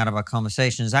hearing out of our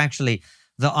conversation is actually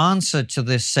the answer to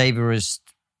this saviorist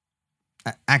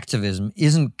activism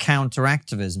isn't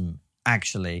counter-activism.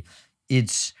 Actually,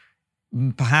 it's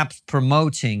perhaps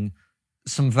promoting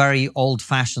some very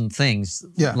old-fashioned things,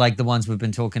 like the ones we've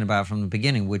been talking about from the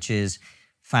beginning, which is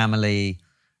family,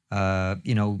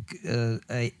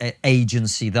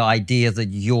 agency, the idea that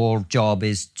your job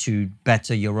is to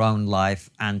better your own life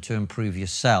and to improve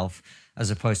yourself, as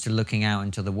opposed to looking out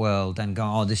into the world and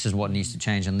going, oh, this is what needs to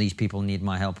change and these people need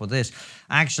my help with this.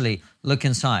 Actually, look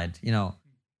inside,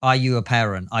 Are you a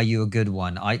parent? Are you a good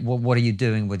one? What are you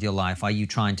doing with your life? Are you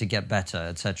trying to get better,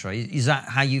 etc.? Is that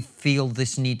how you feel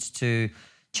this needs to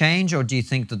change, or do you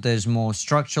think that there's more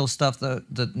structural stuff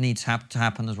that needs to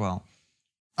happen as well?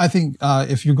 I think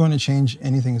if you're going to change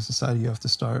anything in society, you have to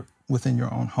start within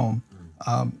your own home.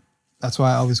 That's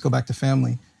why I always go back to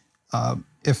family.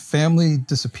 If family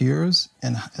disappears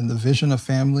and the vision of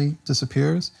family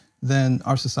disappears, then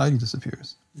our society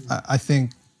disappears. I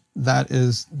think that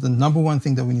is the number one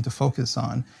thing that we need to focus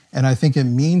on. And I think it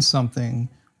means something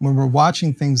when we're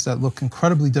watching things that look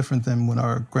incredibly different than what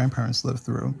our grandparents lived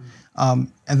through.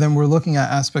 And then we're looking at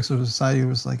aspects of society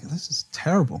where it's like, this is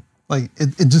terrible. Like,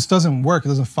 it just doesn't work. It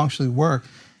doesn't functionally work.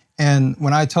 And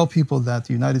when I tell people that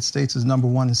the United States is number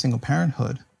one in single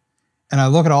parenthood, and I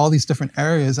look at all these different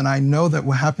areas, and I know that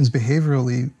what happens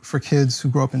behaviorally for kids who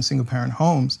grow up in single parent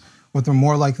homes, what they're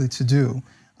more likely to do.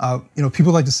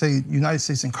 People like to say the United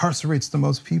States incarcerates the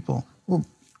most people. Well,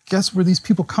 guess where these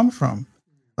people come from?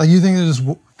 Like, you think they're just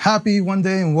happy one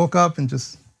day and woke up and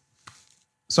just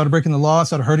started breaking the law,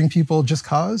 started hurting people just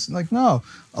cause? Like, no.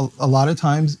 A lot of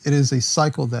times it is a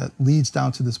cycle that leads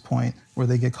down to this point where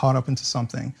they get caught up into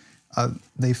something.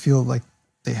 They feel like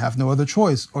they have no other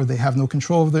choice, or they have no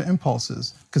control over their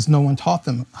impulses because no one taught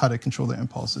them how to control their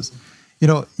impulses.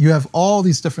 You have all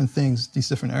these different things, these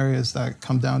different areas that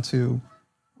come down to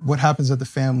what happens at the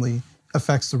family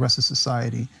affects the rest of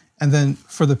society. And then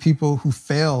for the people who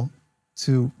fail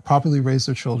to properly raise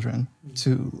their children,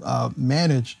 to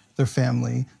manage their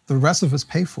family, the rest of us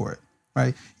pay for it,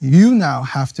 right? You now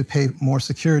have to pay more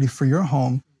security for your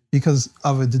home because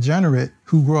of a degenerate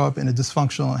who grew up in a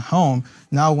dysfunctional home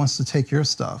now wants to take your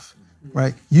stuff,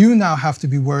 right? You now have to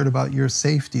be worried about your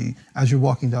safety as you're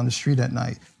walking down the street at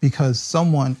night because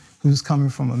someone who's coming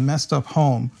from a messed up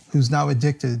home, who's now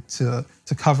addicted to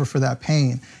cover for that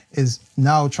pain, is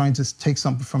now trying to take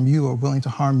something from you or willing to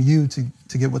harm you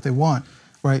to get what they want,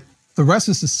 right? The rest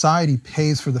of society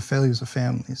pays for the failures of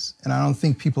families. And I don't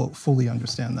think people fully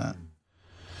understand that.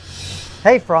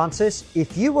 Hey Francis,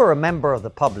 if you were a member of the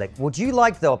public, would you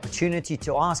like the opportunity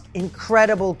to ask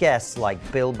incredible guests like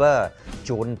Bill Burr,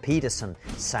 Jordan Peterson,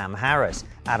 Sam Harris,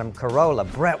 Adam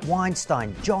Carolla, Brett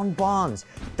Weinstein, John Barnes,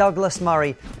 Douglas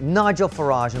Murray, Nigel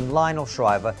Farage and Lionel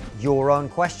Shriver your own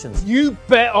questions? You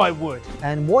bet I would.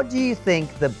 And what do you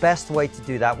think the best way to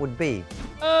do that would be?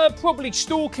 Probably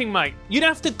stalking, mate. You'd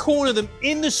have to corner them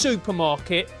in the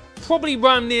supermarket, probably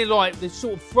run near like the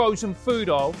sort of frozen food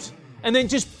aisles, and then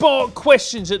just bark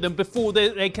questions at them before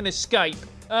they can escape.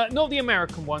 Not the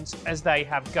American ones, as they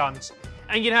have guns.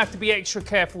 And you'd have to be extra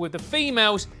careful with the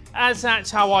females, as that's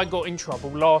how I got in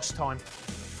trouble last time.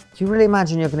 Do you really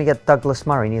imagine you're going to get Douglas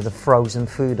Murray near the frozen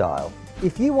food aisle?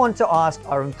 If you want to ask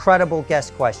our incredible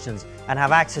guest questions and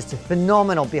have access to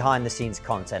phenomenal behind-the-scenes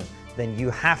content, then you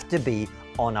have to be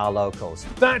on our locals.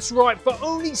 That's right, for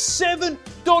only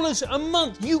 $7 a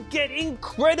month, you get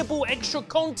incredible extra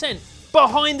content,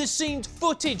 behind-the-scenes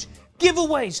footage,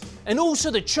 giveaways, and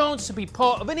also the chance to be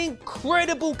part of an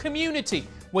incredible community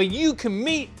where you can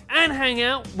meet and hang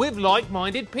out with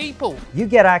like-minded people. You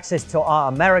get access to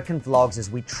our American vlogs as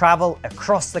we travel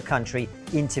across the country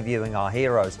interviewing our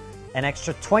heroes. An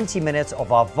extra 20 minutes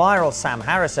of our viral Sam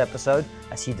Harris episode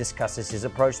as he discusses his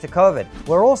approach to COVID.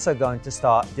 We're also going to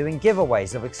start doing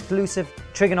giveaways of exclusive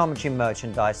trigonometry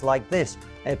merchandise like this,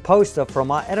 a poster from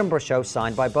our Edinburgh show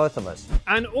signed by both of us.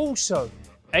 And also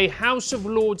a House of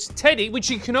Lords teddy, which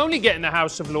you can only get in the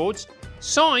House of Lords,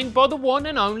 signed by the one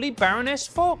and only Baroness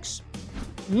Fox.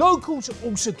 Locals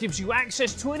also gives you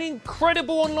access to an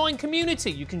incredible online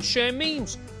community. You can share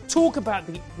memes, talk about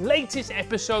the latest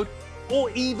episode, or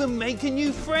even make a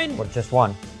new friend. Or just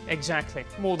one. Exactly,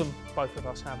 more than both of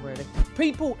us have really.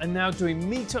 People are now doing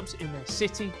meetups in their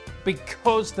city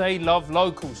because they love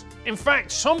locals. In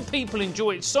fact, some people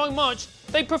enjoy it so much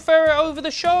they prefer it over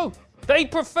the show. They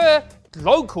prefer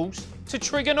locals to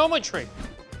trigonometry.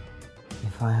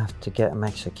 If I have to get him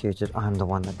executed, I'm the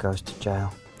one that goes to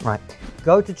jail. Right,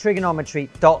 go to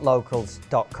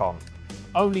trigonometry.locals.com.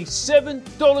 Only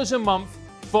 $7 a month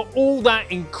for all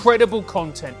that incredible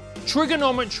content.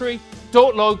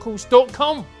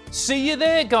 Trigonometry.locals.com. See you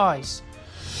there, guys.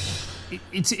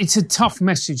 It's a tough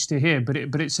message to hear, but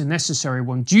it's a necessary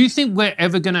one. Do you think we're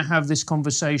ever going to have this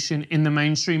conversation in the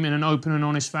mainstream in an open and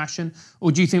honest fashion? Or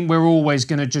do you think we're always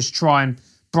going to just try and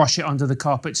brush it under the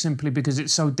carpet simply because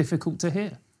it's so difficult to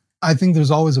hear? I think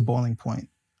there's always a boiling point.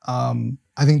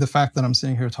 I think the fact that I'm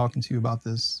sitting here talking to you about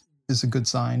this is a good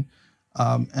sign.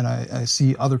 And I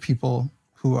see other people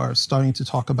who are starting to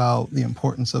talk about the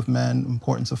importance of men,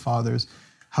 importance of fathers,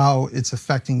 how it's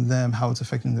affecting them, how it's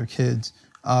affecting their kids.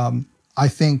 I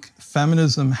think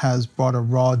feminism has brought a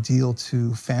raw deal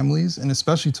to families and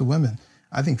especially to women.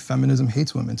 I think feminism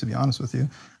hates women, to be honest with you.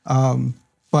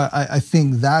 But I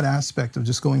think that aspect of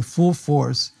just going full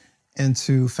force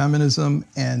into feminism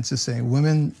and to say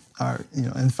women are,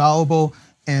 infallible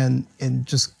and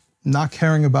just not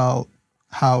caring about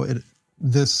how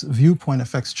this viewpoint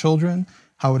affects children,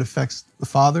 how it affects the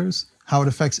fathers, how it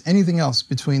affects anything else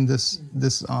between this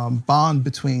bond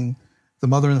between the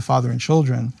mother and the father and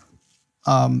children,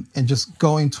 and just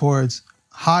going towards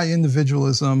high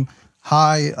individualism,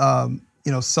 high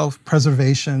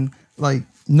self-preservation, like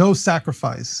no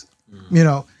sacrifice.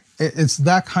 It's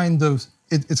that kind of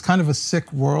it's kind of a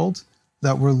sick world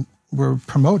that we're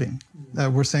promoting.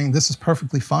 That we're saying this is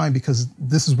perfectly fine because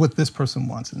this is what this person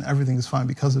wants and everything is fine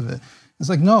because of it. It's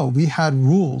like, no, we had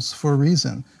rules for a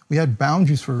reason. We had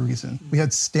boundaries for a reason. We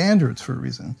had standards for a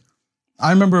reason. I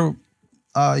remember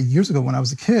years ago when I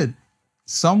was a kid,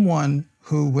 someone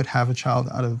who would have a child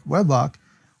out of wedlock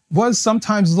was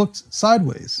sometimes looked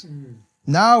sideways.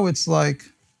 Now it's like,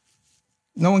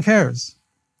 no one cares.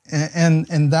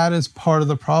 And that is part of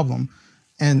the problem.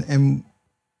 And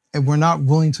we're not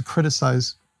willing to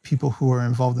criticize people who are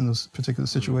involved in those particular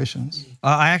situations.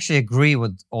 I actually agree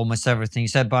with almost everything you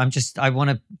said, but I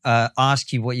want to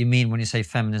ask you what you mean when you say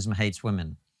feminism hates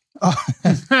women.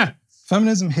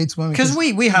 Feminism hates women. Because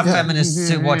we have feminists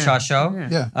who watch our show.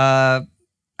 Yeah.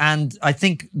 And I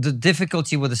think the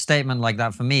difficulty with a statement like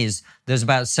that for me is there's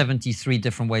about 73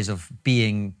 different ways of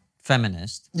being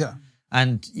feminist. Yeah.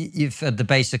 And if at the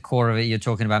basic core of it, you're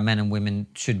talking about men and women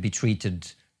should be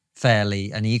treated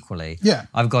fairly and equally. Yeah.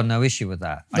 I've got no issue with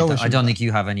that. No I don't think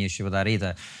you have any issue with that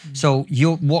either. So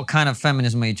what kind of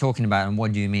feminism are you talking about and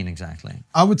what do you mean exactly?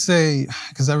 I would say,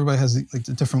 because everybody has like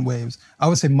the different waves, I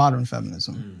would say modern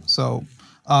feminism. So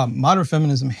modern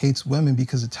feminism hates women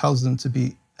because it tells them to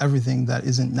be everything that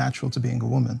isn't natural to being a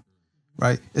woman,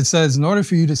 right? It says in order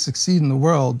for you to succeed in the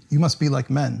world, you must be like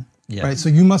men, right? So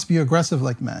you must be aggressive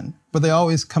like men, but they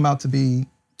always come out to be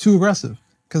too aggressive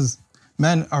because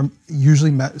men are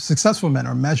usually, successful men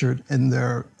are measured in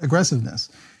their aggressiveness.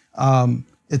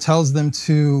 It tells them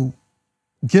to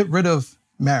get rid of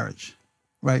marriage,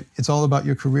 right? It's all about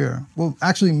your career. Well,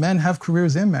 actually, men have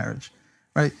careers in marriage,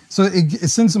 right? So it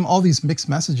sends them all these mixed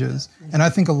messages. And I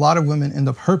think a lot of women end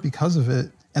up hurt because of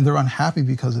it, and they're unhappy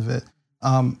because of it.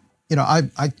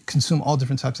 I consume all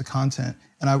different types of content,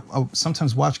 and I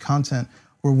sometimes watch content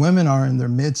where women are in their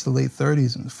mid to late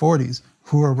 30s and 40s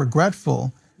who are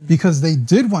regretful because they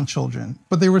did want children,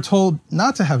 but they were told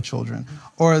not to have children,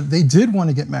 or they did want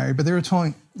to get married, but they were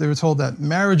told that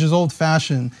marriage is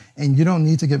old-fashioned and you don't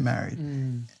need to get married.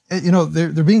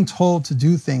 They're being told to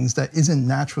do things that isn't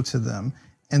natural to them,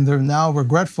 and they're now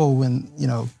regretful when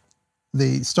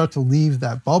they start to leave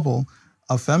that bubble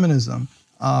of feminism.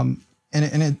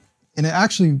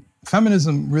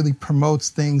 Feminism really promotes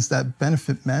things that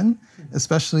benefit men,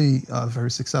 especially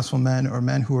very successful men or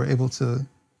men who are able to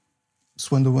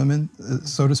swindle women,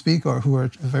 so to speak, or who are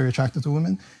very attracted to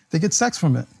women. They get sex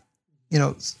from it.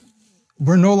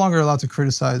 We're no longer allowed to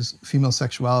criticize female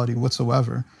sexuality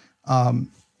whatsoever.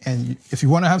 And if you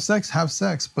want to have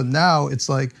sex. But now it's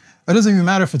like, it doesn't even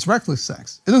matter if it's reckless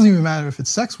sex. It doesn't even matter if it's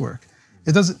sex work.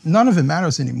 None of it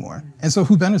matters anymore. And so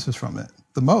who benefits from it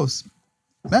the most?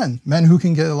 Men who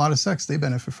can get a lot of sex, they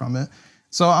benefit from it.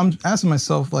 So I'm asking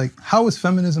myself, like, how is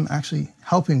feminism actually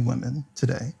helping women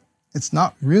today? It's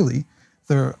not really.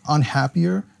 They're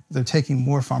unhappier. They're taking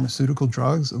more pharmaceutical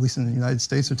drugs, at least in the United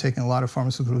States, they're taking a lot of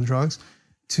pharmaceutical drugs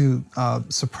to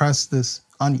suppress this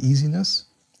uneasiness.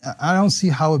 I don't see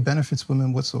how it benefits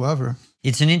women whatsoever.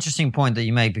 It's an interesting point that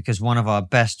you make, because one of our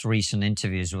best recent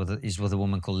interviews is with a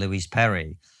woman called Louise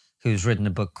Perry, who's written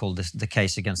a book called The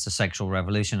Case Against the Sexual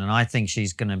Revolution. And I think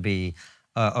she's going to be,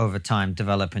 over time,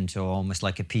 develop into almost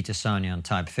like a Petersonian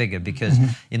type figure, because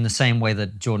in the same way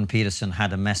that Jordan Peterson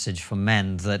had a message for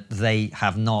men that they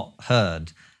have not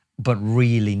heard, but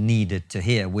really needed to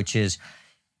hear, which is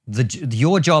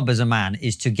your job as a man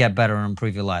is to get better and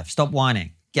improve your life. Stop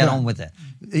whining. Get on with it.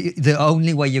 The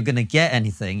only way you're going to get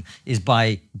anything is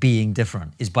by being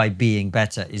different, is by being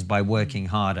better, is by working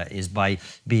harder, is by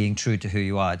being true to who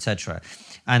you are, etc.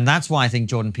 And that's why I think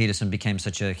Jordan Peterson became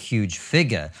such a huge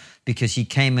figure, because he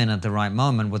came in at the right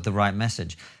moment with the right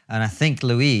message. And I think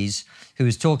Louise, who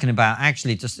was talking about,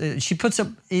 actually, she puts it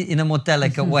in a more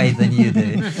delicate way than you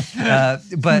do.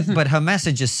 But her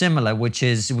message is similar, which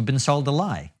is we've been sold a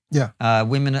lie. Yeah.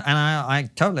 Women, and I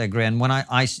totally agree. And when I,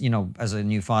 as a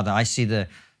new father, I see the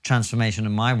transformation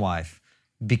of my wife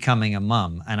becoming a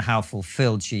mum and how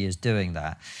fulfilled she is doing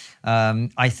that.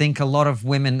 I think a lot of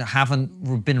women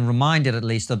haven't been reminded, at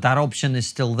least, that option is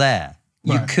still there.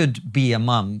 You could be a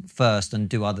mum first and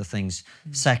do other things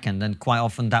second. And quite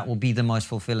often that will be the most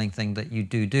fulfilling thing that you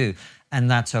do. And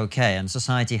that's okay. And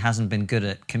society hasn't been good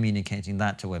at communicating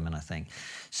that to women, I think.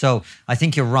 So I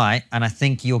think you're right. And I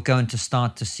think you're going to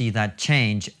start to see that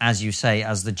change, as you say,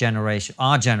 as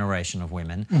our generation of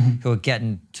women who are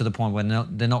getting to the point where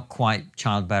they're not quite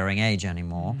childbearing age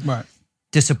anymore. Right.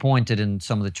 Disappointed in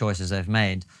some of the choices they've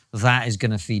made, that is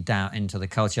going to feed down into the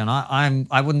culture. And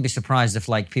I wouldn't be surprised if,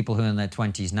 like, people who are in their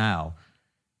 20s now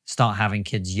start having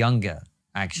kids younger,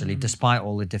 actually, despite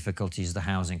all the difficulties, the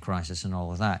housing crisis and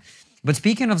all of that. But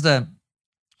speaking of the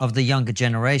younger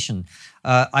generation,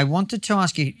 I wanted to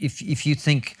ask you if you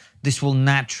think this will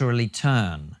naturally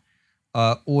turn,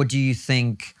 or do you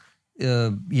think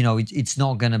it's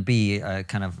not going to be a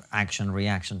kind of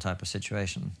action-reaction type of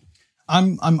situation?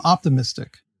 I'm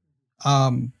optimistic,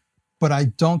 but I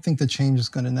don't think the change is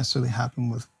going to necessarily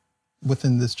happen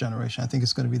within this generation. I think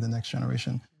it's going to be the next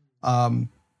generation.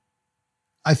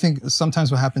 I think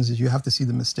sometimes what happens is you have to see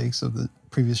the mistakes of the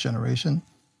previous generation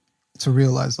to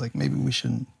realize, like, maybe we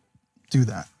shouldn't do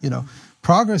that.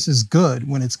 Progress is good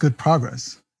when it's good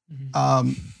progress.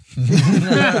 To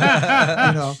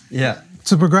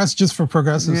progress just for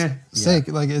progressive's sake,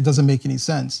 like, it doesn't make any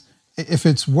sense. If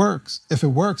it works,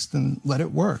 then let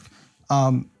it work.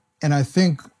 And I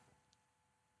think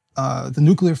the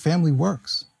nuclear family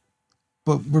works,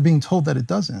 but we're being told that it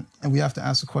doesn't. And we have to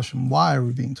ask the question, why are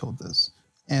we being told this?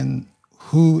 And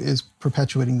who is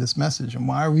perpetuating this message? And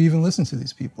why are we even listening to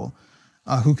these people?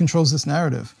 Who controls this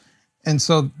narrative? And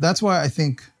so that's why I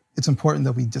think it's important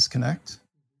that we disconnect,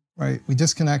 right? We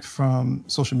disconnect from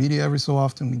social media every so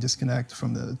often. We disconnect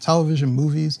from the television,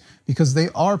 movies, because they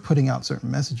are putting out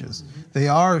certain messages. They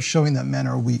are showing that men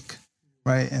are weak,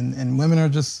 right? And women are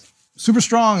just super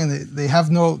strong, and they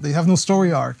have no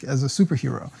story arc as a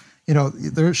superhero.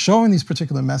 They're showing these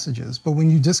particular messages, but when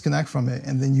you disconnect from it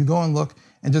and then you go and look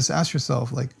and just ask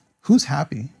yourself, like, who's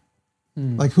happy?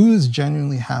 Like, who is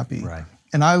genuinely happy? Right.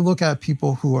 And I look at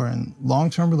people who are in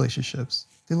long-term relationships.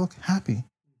 they look happy,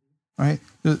 right?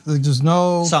 There's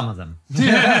no... Some of them.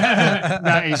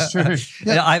 That is true.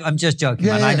 Yeah. I'm just joking,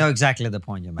 man. I know exactly the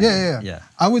point you're making. Yeah.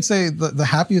 I would say the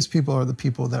happiest people are the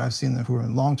people that I've seen who are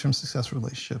in long-term successful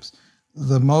relationships.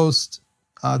 The most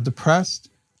depressed,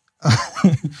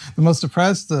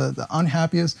 the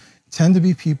unhappiest tend to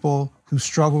be people who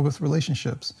struggle with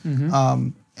relationships.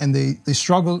 And they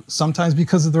struggle sometimes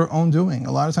because of their own doing,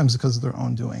 a lot of times because of their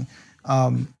own doing.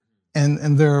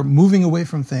 And they're moving away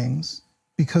from things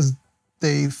because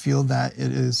they feel that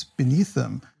it is beneath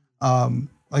them.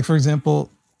 Like, for example,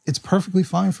 it's perfectly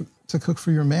fine to cook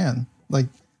for your man. Like,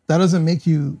 that doesn't make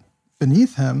you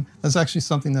beneath him. That's actually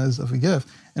something that is of a gift.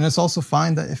 And it's also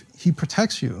fine that if he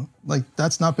protects you, like,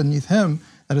 that's not beneath him.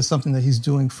 That is something that he's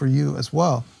doing for you as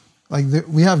well. Like,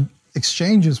 we have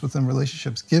exchanges within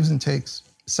relationships, gives and takes,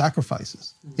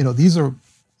 sacrifices. You know, these are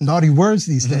naughty words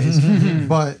these days,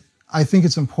 but I think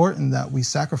it's important that we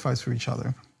sacrifice for each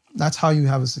other. That's how you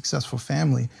have a successful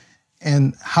family.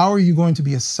 And how are you going to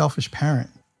be a selfish parent,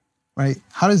 right?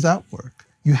 How does that work?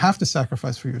 You have to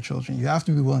sacrifice for your children. You have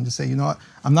to be willing to say, you know what,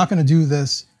 I'm not going to do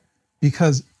this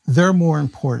because they're more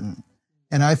important.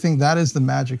 And I think that is the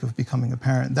magic of becoming a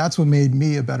parent. That's what made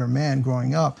me a better man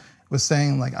growing up, was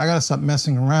saying, like, I got to stop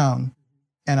messing around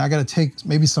and I got to take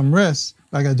maybe some risks,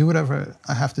 but I got to do whatever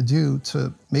I have to do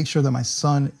to make sure that my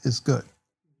son is good.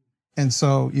 And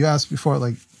so you asked before,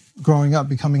 like, growing up,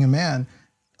 becoming a man,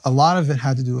 a lot of it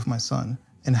had to do with my son.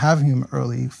 And having him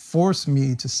early forced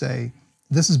me to say,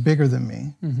 this is bigger than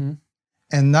me.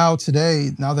 And now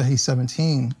today, now that he's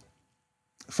 17,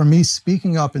 for me,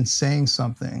 speaking up and saying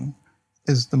something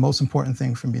is the most important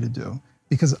thing for me to do.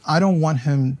 Because I don't want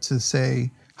him to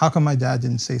say, how come my dad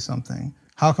didn't say something?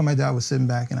 How come my dad was sitting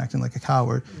back and acting like a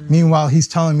coward? Meanwhile, he's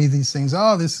telling me these things,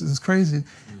 oh, this is crazy.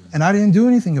 And I didn't do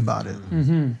anything about it.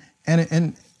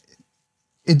 And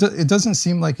it doesn't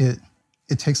seem like it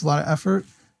takes a lot of effort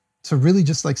to really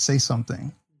just, like, say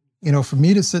something. You know, for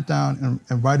me to sit down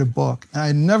and write a book, and I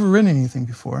had never written anything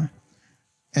before,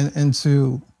 and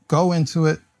to go into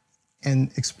it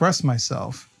and express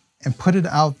myself and put it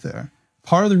out there.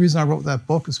 Part of the reason I wrote that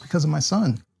book is because of my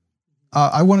son.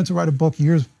 I wanted to write a book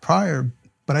years prior,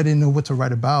 but I didn't know what to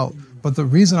write about. But the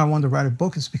reason I wanted to write a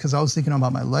book is because I was thinking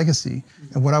about my legacy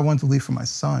and what I wanted to leave for my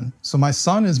son. So my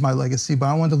son is my legacy, but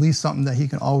I wanted to leave something that he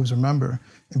can always remember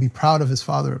and be proud of his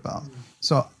father about.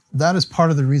 So that is part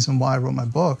of the reason why I wrote my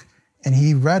book. And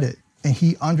he read it, and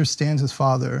he understands his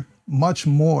father much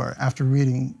more after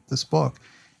reading this book.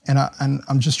 And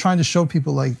I'm just trying to show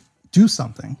people, like, do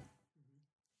something.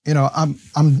 You know, I'm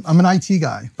an IT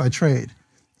guy by trade.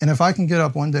 And if I can get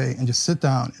up one day and just sit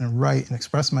down and write and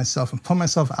express myself and put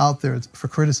myself out there for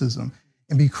criticism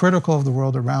and be critical of the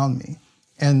world around me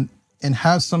and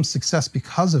have some success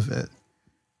because of it,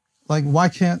 like, why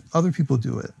can't other people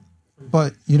do it?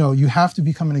 But, you know, you have to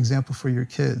become an example for your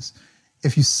kids.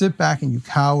 If you sit back and you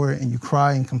cower and you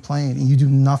cry and complain and you do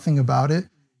nothing about it,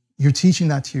 you're teaching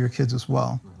that to your kids as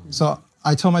well. So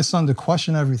I tell my son to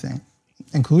question everything,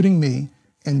 including me,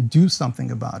 and do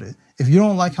something about it. If you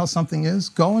don't like how something is,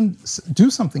 go and do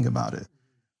something about it.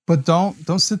 But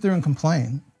don't sit there and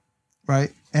complain,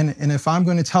 right? And if I'm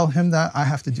going to tell him that, I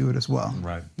have to do it as well.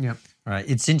 Right. Yep. Right.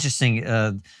 It's interesting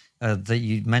that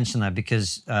you mentioned that,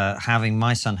 because having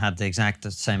my son had the exact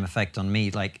same effect on me,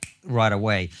 like, right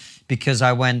away. Because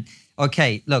I went,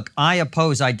 okay, look, I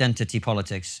oppose identity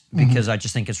politics because I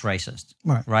just think it's racist,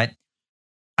 right?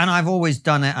 And I've always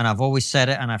done it, and I've always said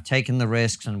it, and I've taken the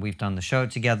risks, and we've done the show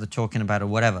together talking about it,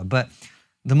 whatever. But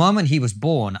the moment he was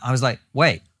born, I was like,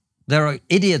 wait, there are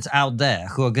idiots out there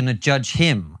who are going to judge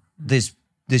him, this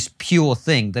pure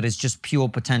thing that is just pure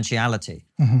potentiality.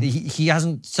 He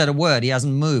hasn't said a word, he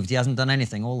hasn't moved, he hasn't done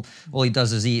anything. All he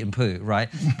does is eat and poo, right?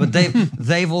 But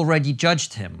they've already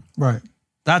judged him. Right.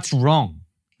 That's wrong.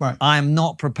 Right. I'm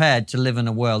not prepared to live in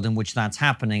a world in which that's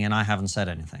happening, and I haven't said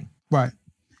anything. Right.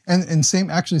 And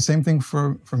same thing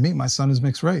for me. My son is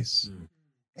mixed race.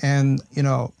 And, you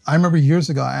know, I remember years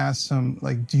ago, I asked him,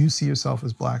 like, do you see yourself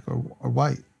as black or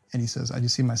white? And he says, I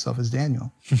just see myself as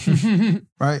Daniel.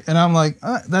 Right. And I'm like,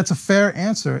 that's a fair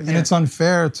answer. And it's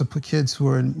unfair to put kids who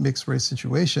are in mixed race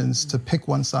situations to pick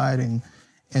one side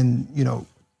and, you know,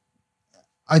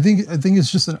 I think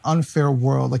it's just an unfair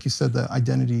world, like you said, that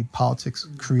identity politics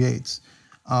creates,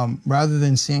 rather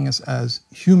than seeing us as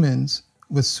humans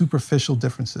with superficial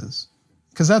differences.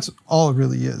 Because that's all it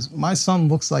really is. My son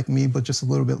looks like me, but just a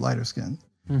little bit lighter skinned.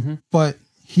 But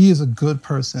he is a good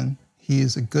person, he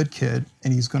is a good kid,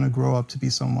 and he's going to grow up to be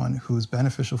someone who is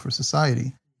beneficial for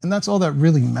society. And that's all that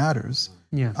really matters.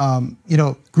 You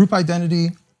know, group identity,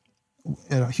 you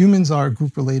know, humans are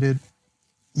group related.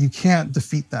 You can't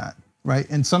defeat that. right?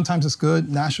 And sometimes it's good.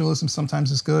 Nationalism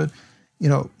sometimes is good.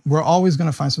 We're always going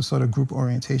to find some sort of group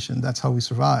orientation. That's how we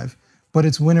survive. But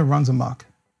it's when it runs amok.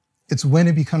 It's when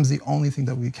it becomes the only thing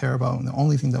that we care about and the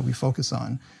only thing that we focus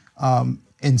on.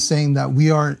 And saying that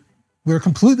we're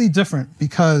completely different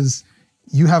because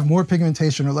you have more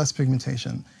pigmentation or less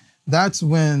pigmentation. That's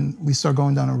when we start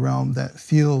going down a realm that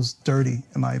feels dirty,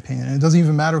 in my opinion. And it doesn't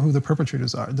even matter who the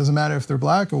perpetrators are. It doesn't matter if they're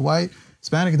black or white,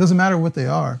 Hispanic. It doesn't matter what they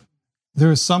are.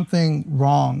 There is something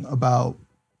wrong about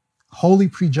wholly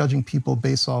prejudging people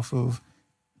based off of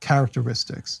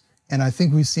characteristics. And I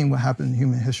think we've seen what happened in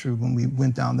human history when we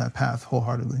went down that path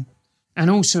wholeheartedly. And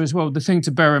also as well, the thing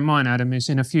to bear in mind, Adam, is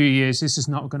in a few years, this is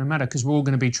not going to matter because we're all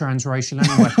going to be transracial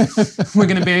anyway. We're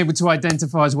going to be able to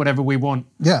identify as whatever we want.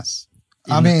 Yes.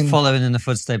 Following in the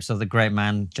footsteps of the great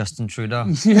man, Justin Trudeau.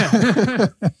 Yeah.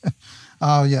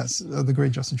 Oh, yes, the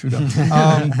great Justin Trudeau.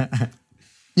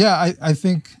 I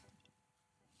think,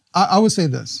 I would say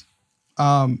this.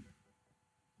 Part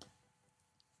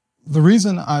of the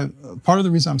reason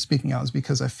I'm speaking out is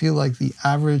because I feel like the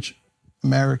average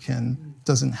American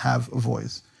doesn't have a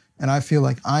voice. And I feel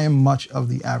like I am much of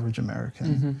the average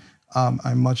American.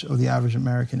 I'm much of the average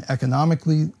American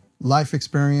economically, life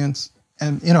experience.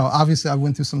 And, obviously I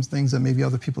went through some things that maybe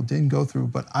other people didn't go through,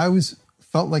 but I always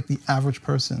felt like the average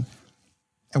person.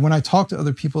 And when I talk to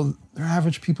other people, they're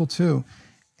average people too.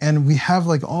 And we have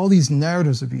like all these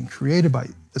narratives that are being created by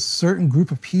a certain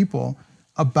group of people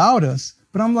about us.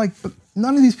 But I'm like, but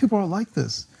none of these people are like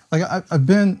this. Like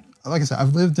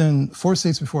I've lived in 4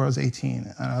 states before I was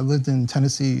 18, and I lived in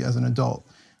Tennessee as an adult.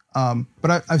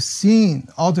 But I've seen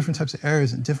all different types of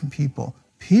areas and different people.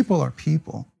 People are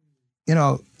people.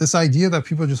 This idea that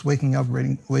people are just waking up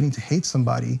waiting to hate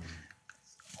somebody,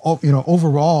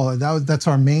 overall, that's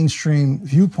our mainstream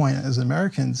viewpoint as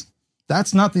Americans.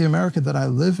 That's not the America that I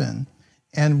live in.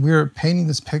 And we're painting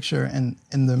this picture, and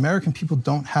the American people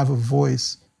don't have a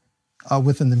voice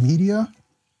within the media,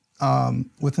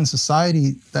 within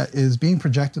society, that is being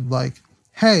projected like,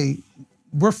 hey,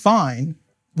 we're fine,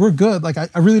 we're good. Like,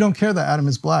 I really don't care that Adam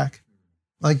is black.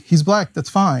 Like, he's black, that's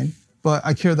fine, but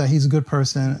I care that he's a good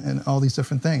person and all these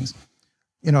different things.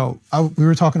 We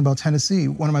were talking about Tennessee.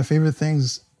 One of my favorite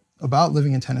things about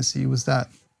living in Tennessee was that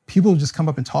people would just come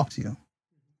up and talk to you.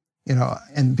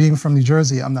 And being from New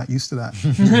Jersey, I'm not used to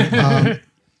that.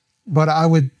 But I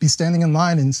would be standing in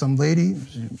line and some lady,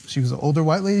 she was an older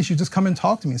white lady, she'd just come and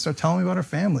talk to me and start telling me about her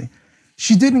family.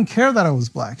 She didn't care that I was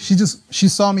black. She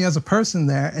saw me as a person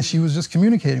there, and she was just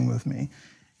communicating with me.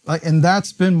 And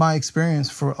that's been my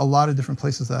experience for a lot of different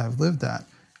places that I've lived at.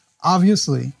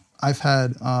 Obviously, I've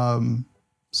had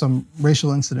some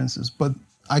racial incidences, but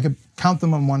I could count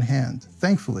them on one hand,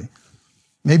 thankfully.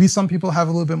 Maybe some people have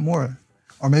a little bit more,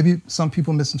 or maybe some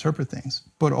people misinterpret things.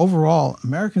 But overall,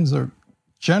 Americans are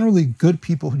generally good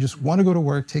people who just want to go to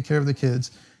work, take care of the kids,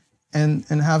 and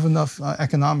have enough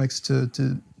economics to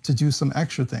do some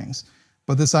extra things.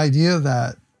 But this idea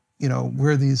that,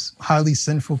 we're these highly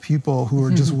sinful people who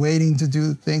are just waiting to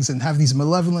do things and have these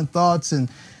malevolent thoughts, and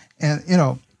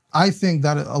I think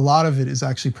that a lot of it is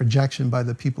actually projection by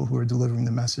the people who are delivering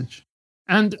the message.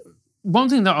 And one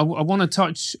thing that I want to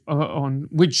touch on,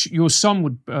 which your son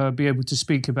would be able to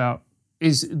speak about,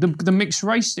 is the mixed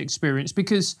race experience.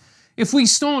 Because if we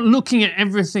start looking at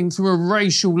everything through a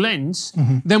racial lens,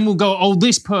 then we'll go, oh,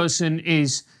 this person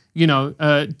is,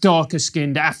 darker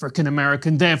skinned, African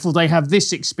American, therefore they have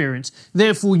this experience.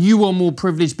 Therefore you are more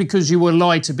privileged because you are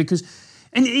lighter.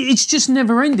 And it's just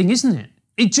never ending, isn't it?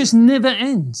 It just never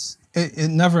ends. It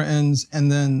never ends.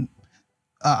 And then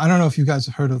I don't know if you guys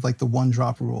have heard of like the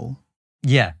 1-drop rule.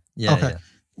 Yeah. Okay. Yeah.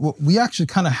 Well, we actually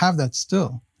kind of have that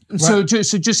still. Right? So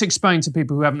just explain to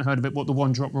people who haven't heard of it what the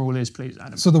 1-drop rule is, please,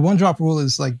 Adam. So the 1-drop rule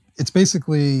is like, it's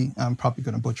basically, I'm probably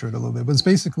going to butcher it a little bit, but it's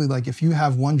basically like if you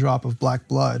have 1 drop of black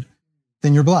blood,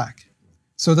 then you're black.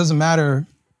 So it doesn't matter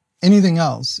anything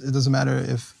else. It doesn't matter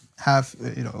if half,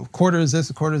 a quarter is this,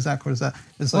 a quarter is that, quarter is that.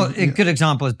 It's like, a good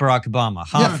example is Barack Obama,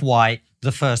 half white,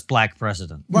 the first black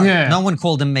president. Right. Yeah. No one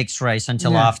called him mixed race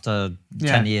until after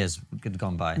 10 years had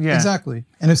gone by. Yeah. Exactly.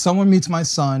 And if someone meets my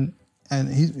son, and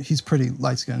he's pretty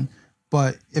light-skinned,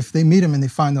 but if they meet him and they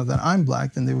find out that I'm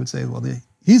black, then they would say, well,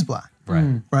 he's black.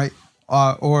 Right. Right?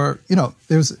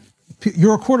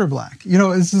 You're a quarter black.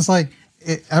 It's just like,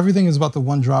 everything is about the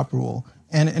 1-drop rule.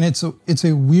 And it's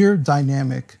a weird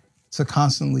dynamic to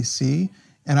constantly see.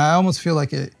 And I almost feel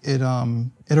like it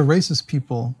erases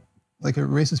people,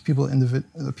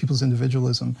 people's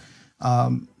individualism,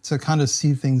 to kind of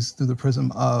see things through the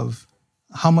prism of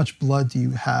how much blood do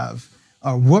you have,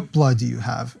 or what blood do you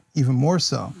have, even more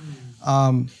so.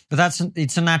 But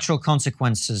it's a natural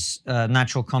consequence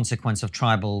of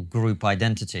tribal group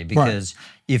identity, because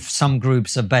if some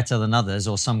groups are better than others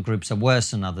or some groups are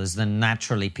worse than others, then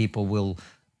naturally people will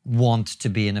want to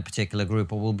be in a particular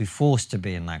group or will be forced to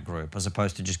be in that group, as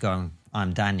opposed to just going,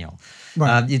 I'm Daniel.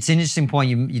 It's an interesting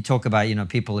point you talk about,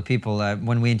 people.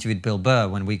 When we interviewed Bill Burr,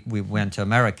 when we went to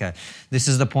America, this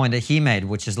is the point that he made,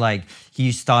 which is like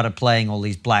he started playing all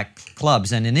these black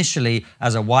clubs. And initially,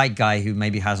 as a white guy who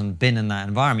maybe hasn't been in that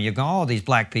environment, you go, oh, these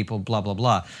black people, blah, blah,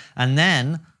 blah. And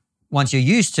then once you're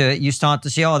used to it, you start to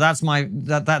see, oh, that's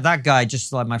that guy,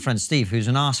 just like my friend Steve, who's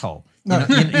an asshole.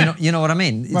 You know what I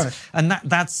mean? And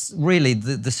that's really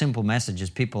the simple message: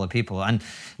 is people are people. And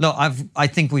look, I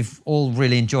think we've all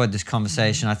really enjoyed this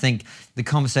conversation. I think the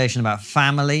conversation about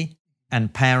family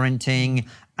and parenting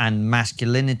and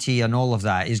masculinity and all of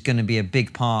that is going to be a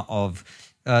big part of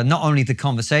not only the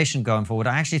conversation going forward.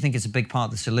 I actually think it's a big part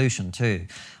of the solution too.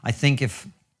 I think if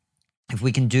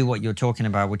we can do what you're talking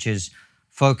about, which is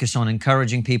focus on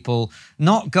encouraging people,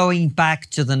 not going back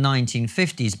to the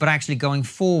 1950s, but actually going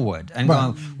forward and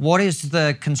going, what is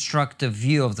the constructive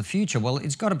view of the future? Well,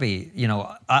 it's got to be,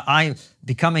 I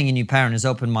becoming a new parent has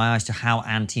opened my eyes to how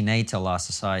antenatal our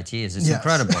society is. It's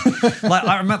incredible.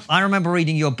 Like I remember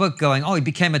reading your book going, oh, he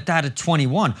became a dad at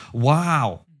 21.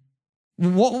 Wow.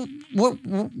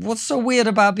 What's so weird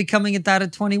about becoming a dad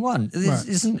at 21?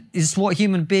 It's what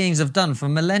human beings have done for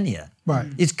millennia.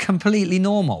 It's completely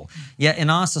normal. Yet in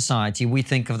our society, we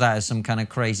think of that as some kind of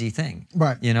crazy thing.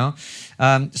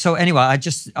 So anyway,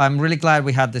 I'm really glad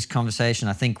we had this conversation.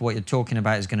 I think what you're talking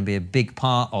about is going to be a big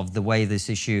part of the way this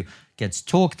issue gets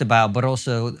talked about, but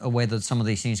also a way that some of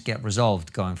these things get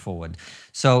resolved going forward.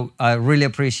 So I really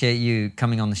appreciate you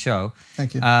coming on the show.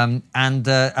 Thank you. And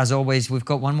as always, we've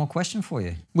got one more question for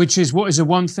you. Which is, what is the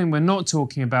one thing we're not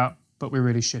talking about, but we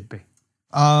really should be?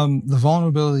 The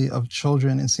vulnerability of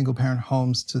children in single-parent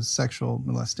homes to sexual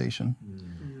molestation.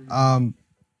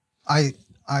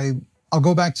 I'll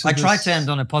go back to I tried to end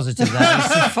on a positive there.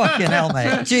 Fucking hell,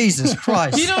 mate. Jesus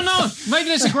Christ. You don't know. Maybe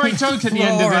there's a great joke at the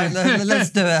end of it. Let's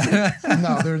do it.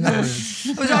 No, there never is.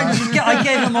 I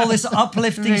gave him all this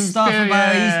uplifting stuff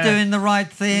about he's doing the right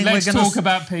thing. Let's talk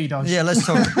about pedos. Yeah, let's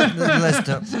talk. Let's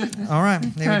do it. All right,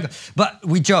 here we go. But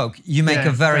we joke. You make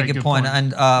a very good point.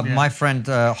 And my friend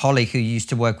Holly, who used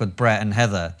to work with Brett and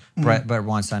Heather, Brett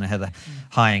Weinstein and Heather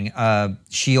Hying,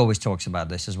 she always talks about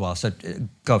this as well. So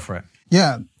go for it.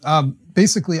 Yeah.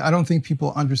 Basically, I don't think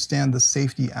people understand the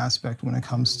safety aspect when it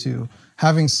comes to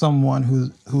having someone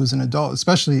who is an adult,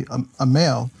 especially a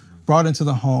male, brought into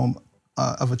the home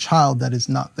of a child that is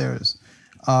not theirs,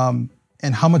 and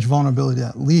how much vulnerability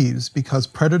that leaves, because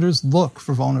predators look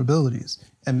for vulnerabilities,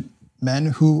 and men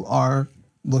who are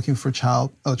looking for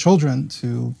children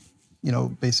to,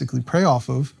 basically prey off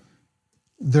of,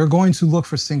 they're going to look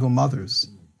for single mothers.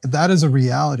 That is a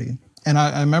reality. And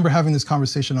I remember having this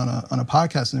conversation on a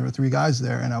podcast, and there were 3 guys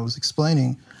there, and I was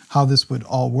explaining how this would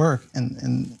all work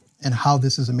and how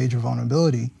this is a major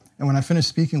vulnerability. And when I finished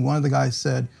speaking, one of the guys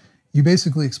said, you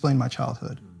basically explained my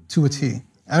childhood to a T.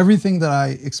 Everything that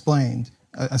I explained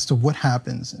as to what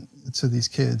happens to these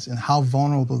kids and how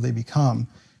vulnerable they become,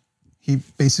 he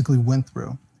basically went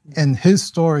through. And his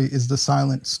story is the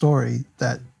silent story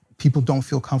that people don't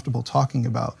feel comfortable talking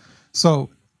about. So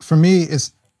for me,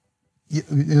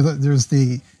 there's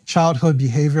the childhood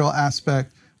behavioral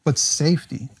aspect, but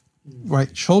safety,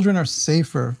 right? Children are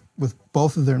safer with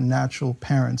both of their natural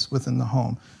parents within the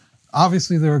home.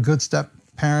 Obviously, there are good step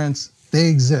parents. They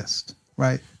exist,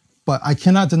 right? But I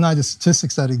cannot deny the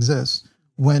statistics that exist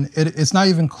when it's not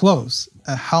even close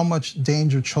at how much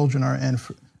danger children are in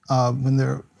when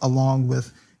they're along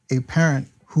with a parent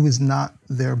who is not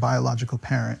their biological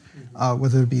parent,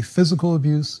 whether it be physical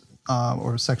abuse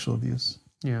or sexual abuse.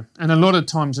 Yeah, and a lot of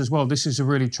times as well, this is a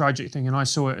really tragic thing, and I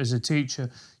saw it as a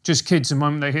teacher. Just kids, the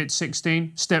moment they hit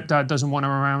 16, stepdad doesn't want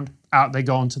them around, out they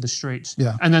go onto the streets.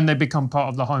 Yeah. And then they become part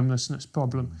of the homelessness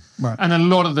problem. Right. And a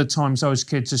lot of the times those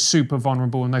kids are super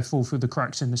vulnerable and they fall through the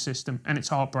cracks in the system, and it's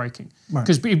heartbreaking.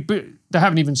 Because they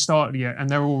haven't even started yet, and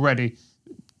they're already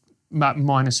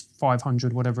minus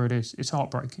 500, whatever it is. It's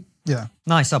heartbreaking. Yeah.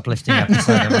 Nice uplifting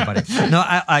episode, everybody. No,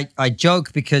 I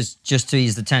joke because just to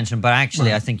ease the tension, but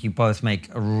actually I think you both make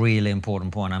a really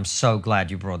important point. I'm so glad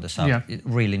you brought this up. Yeah. It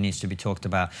really needs to be talked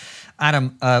about.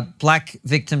 Adam, Black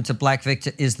Victim to Black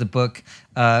Victor is the book.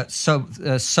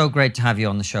 So great to have you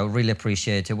on the show. Really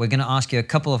appreciate it. We're going to ask you a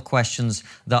couple of questions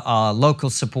that our local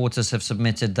supporters have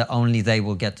submitted that only they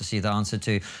will get to see the answer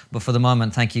to. But for the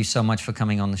moment, thank you so much for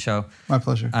coming on the show. My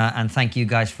pleasure. And thank you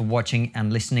guys for watching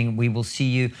and listening. We will see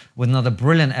you with another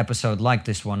brilliant episode like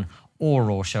this one, or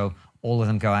Raw Show, All of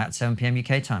them go out at 7 p.m.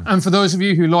 UK time. And for those of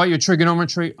you who like your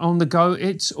trigonometry on the go,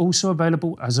 it's also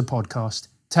available as a podcast.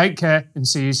 Take care and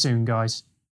see you soon, guys.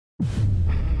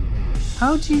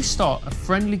 How do you start a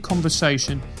friendly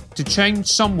conversation to change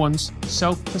someone's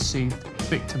self-perceived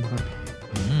victimhood?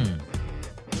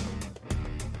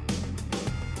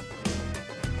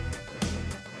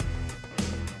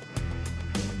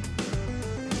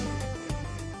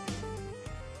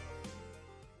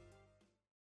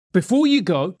 Before you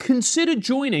go, consider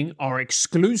joining our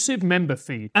exclusive member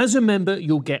feed. As a member,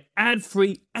 you'll get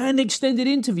ad-free and extended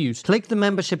interviews. Click the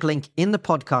membership link in the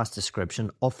podcast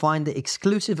description or find the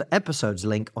exclusive episodes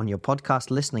link on your podcast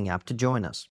listening app to join us.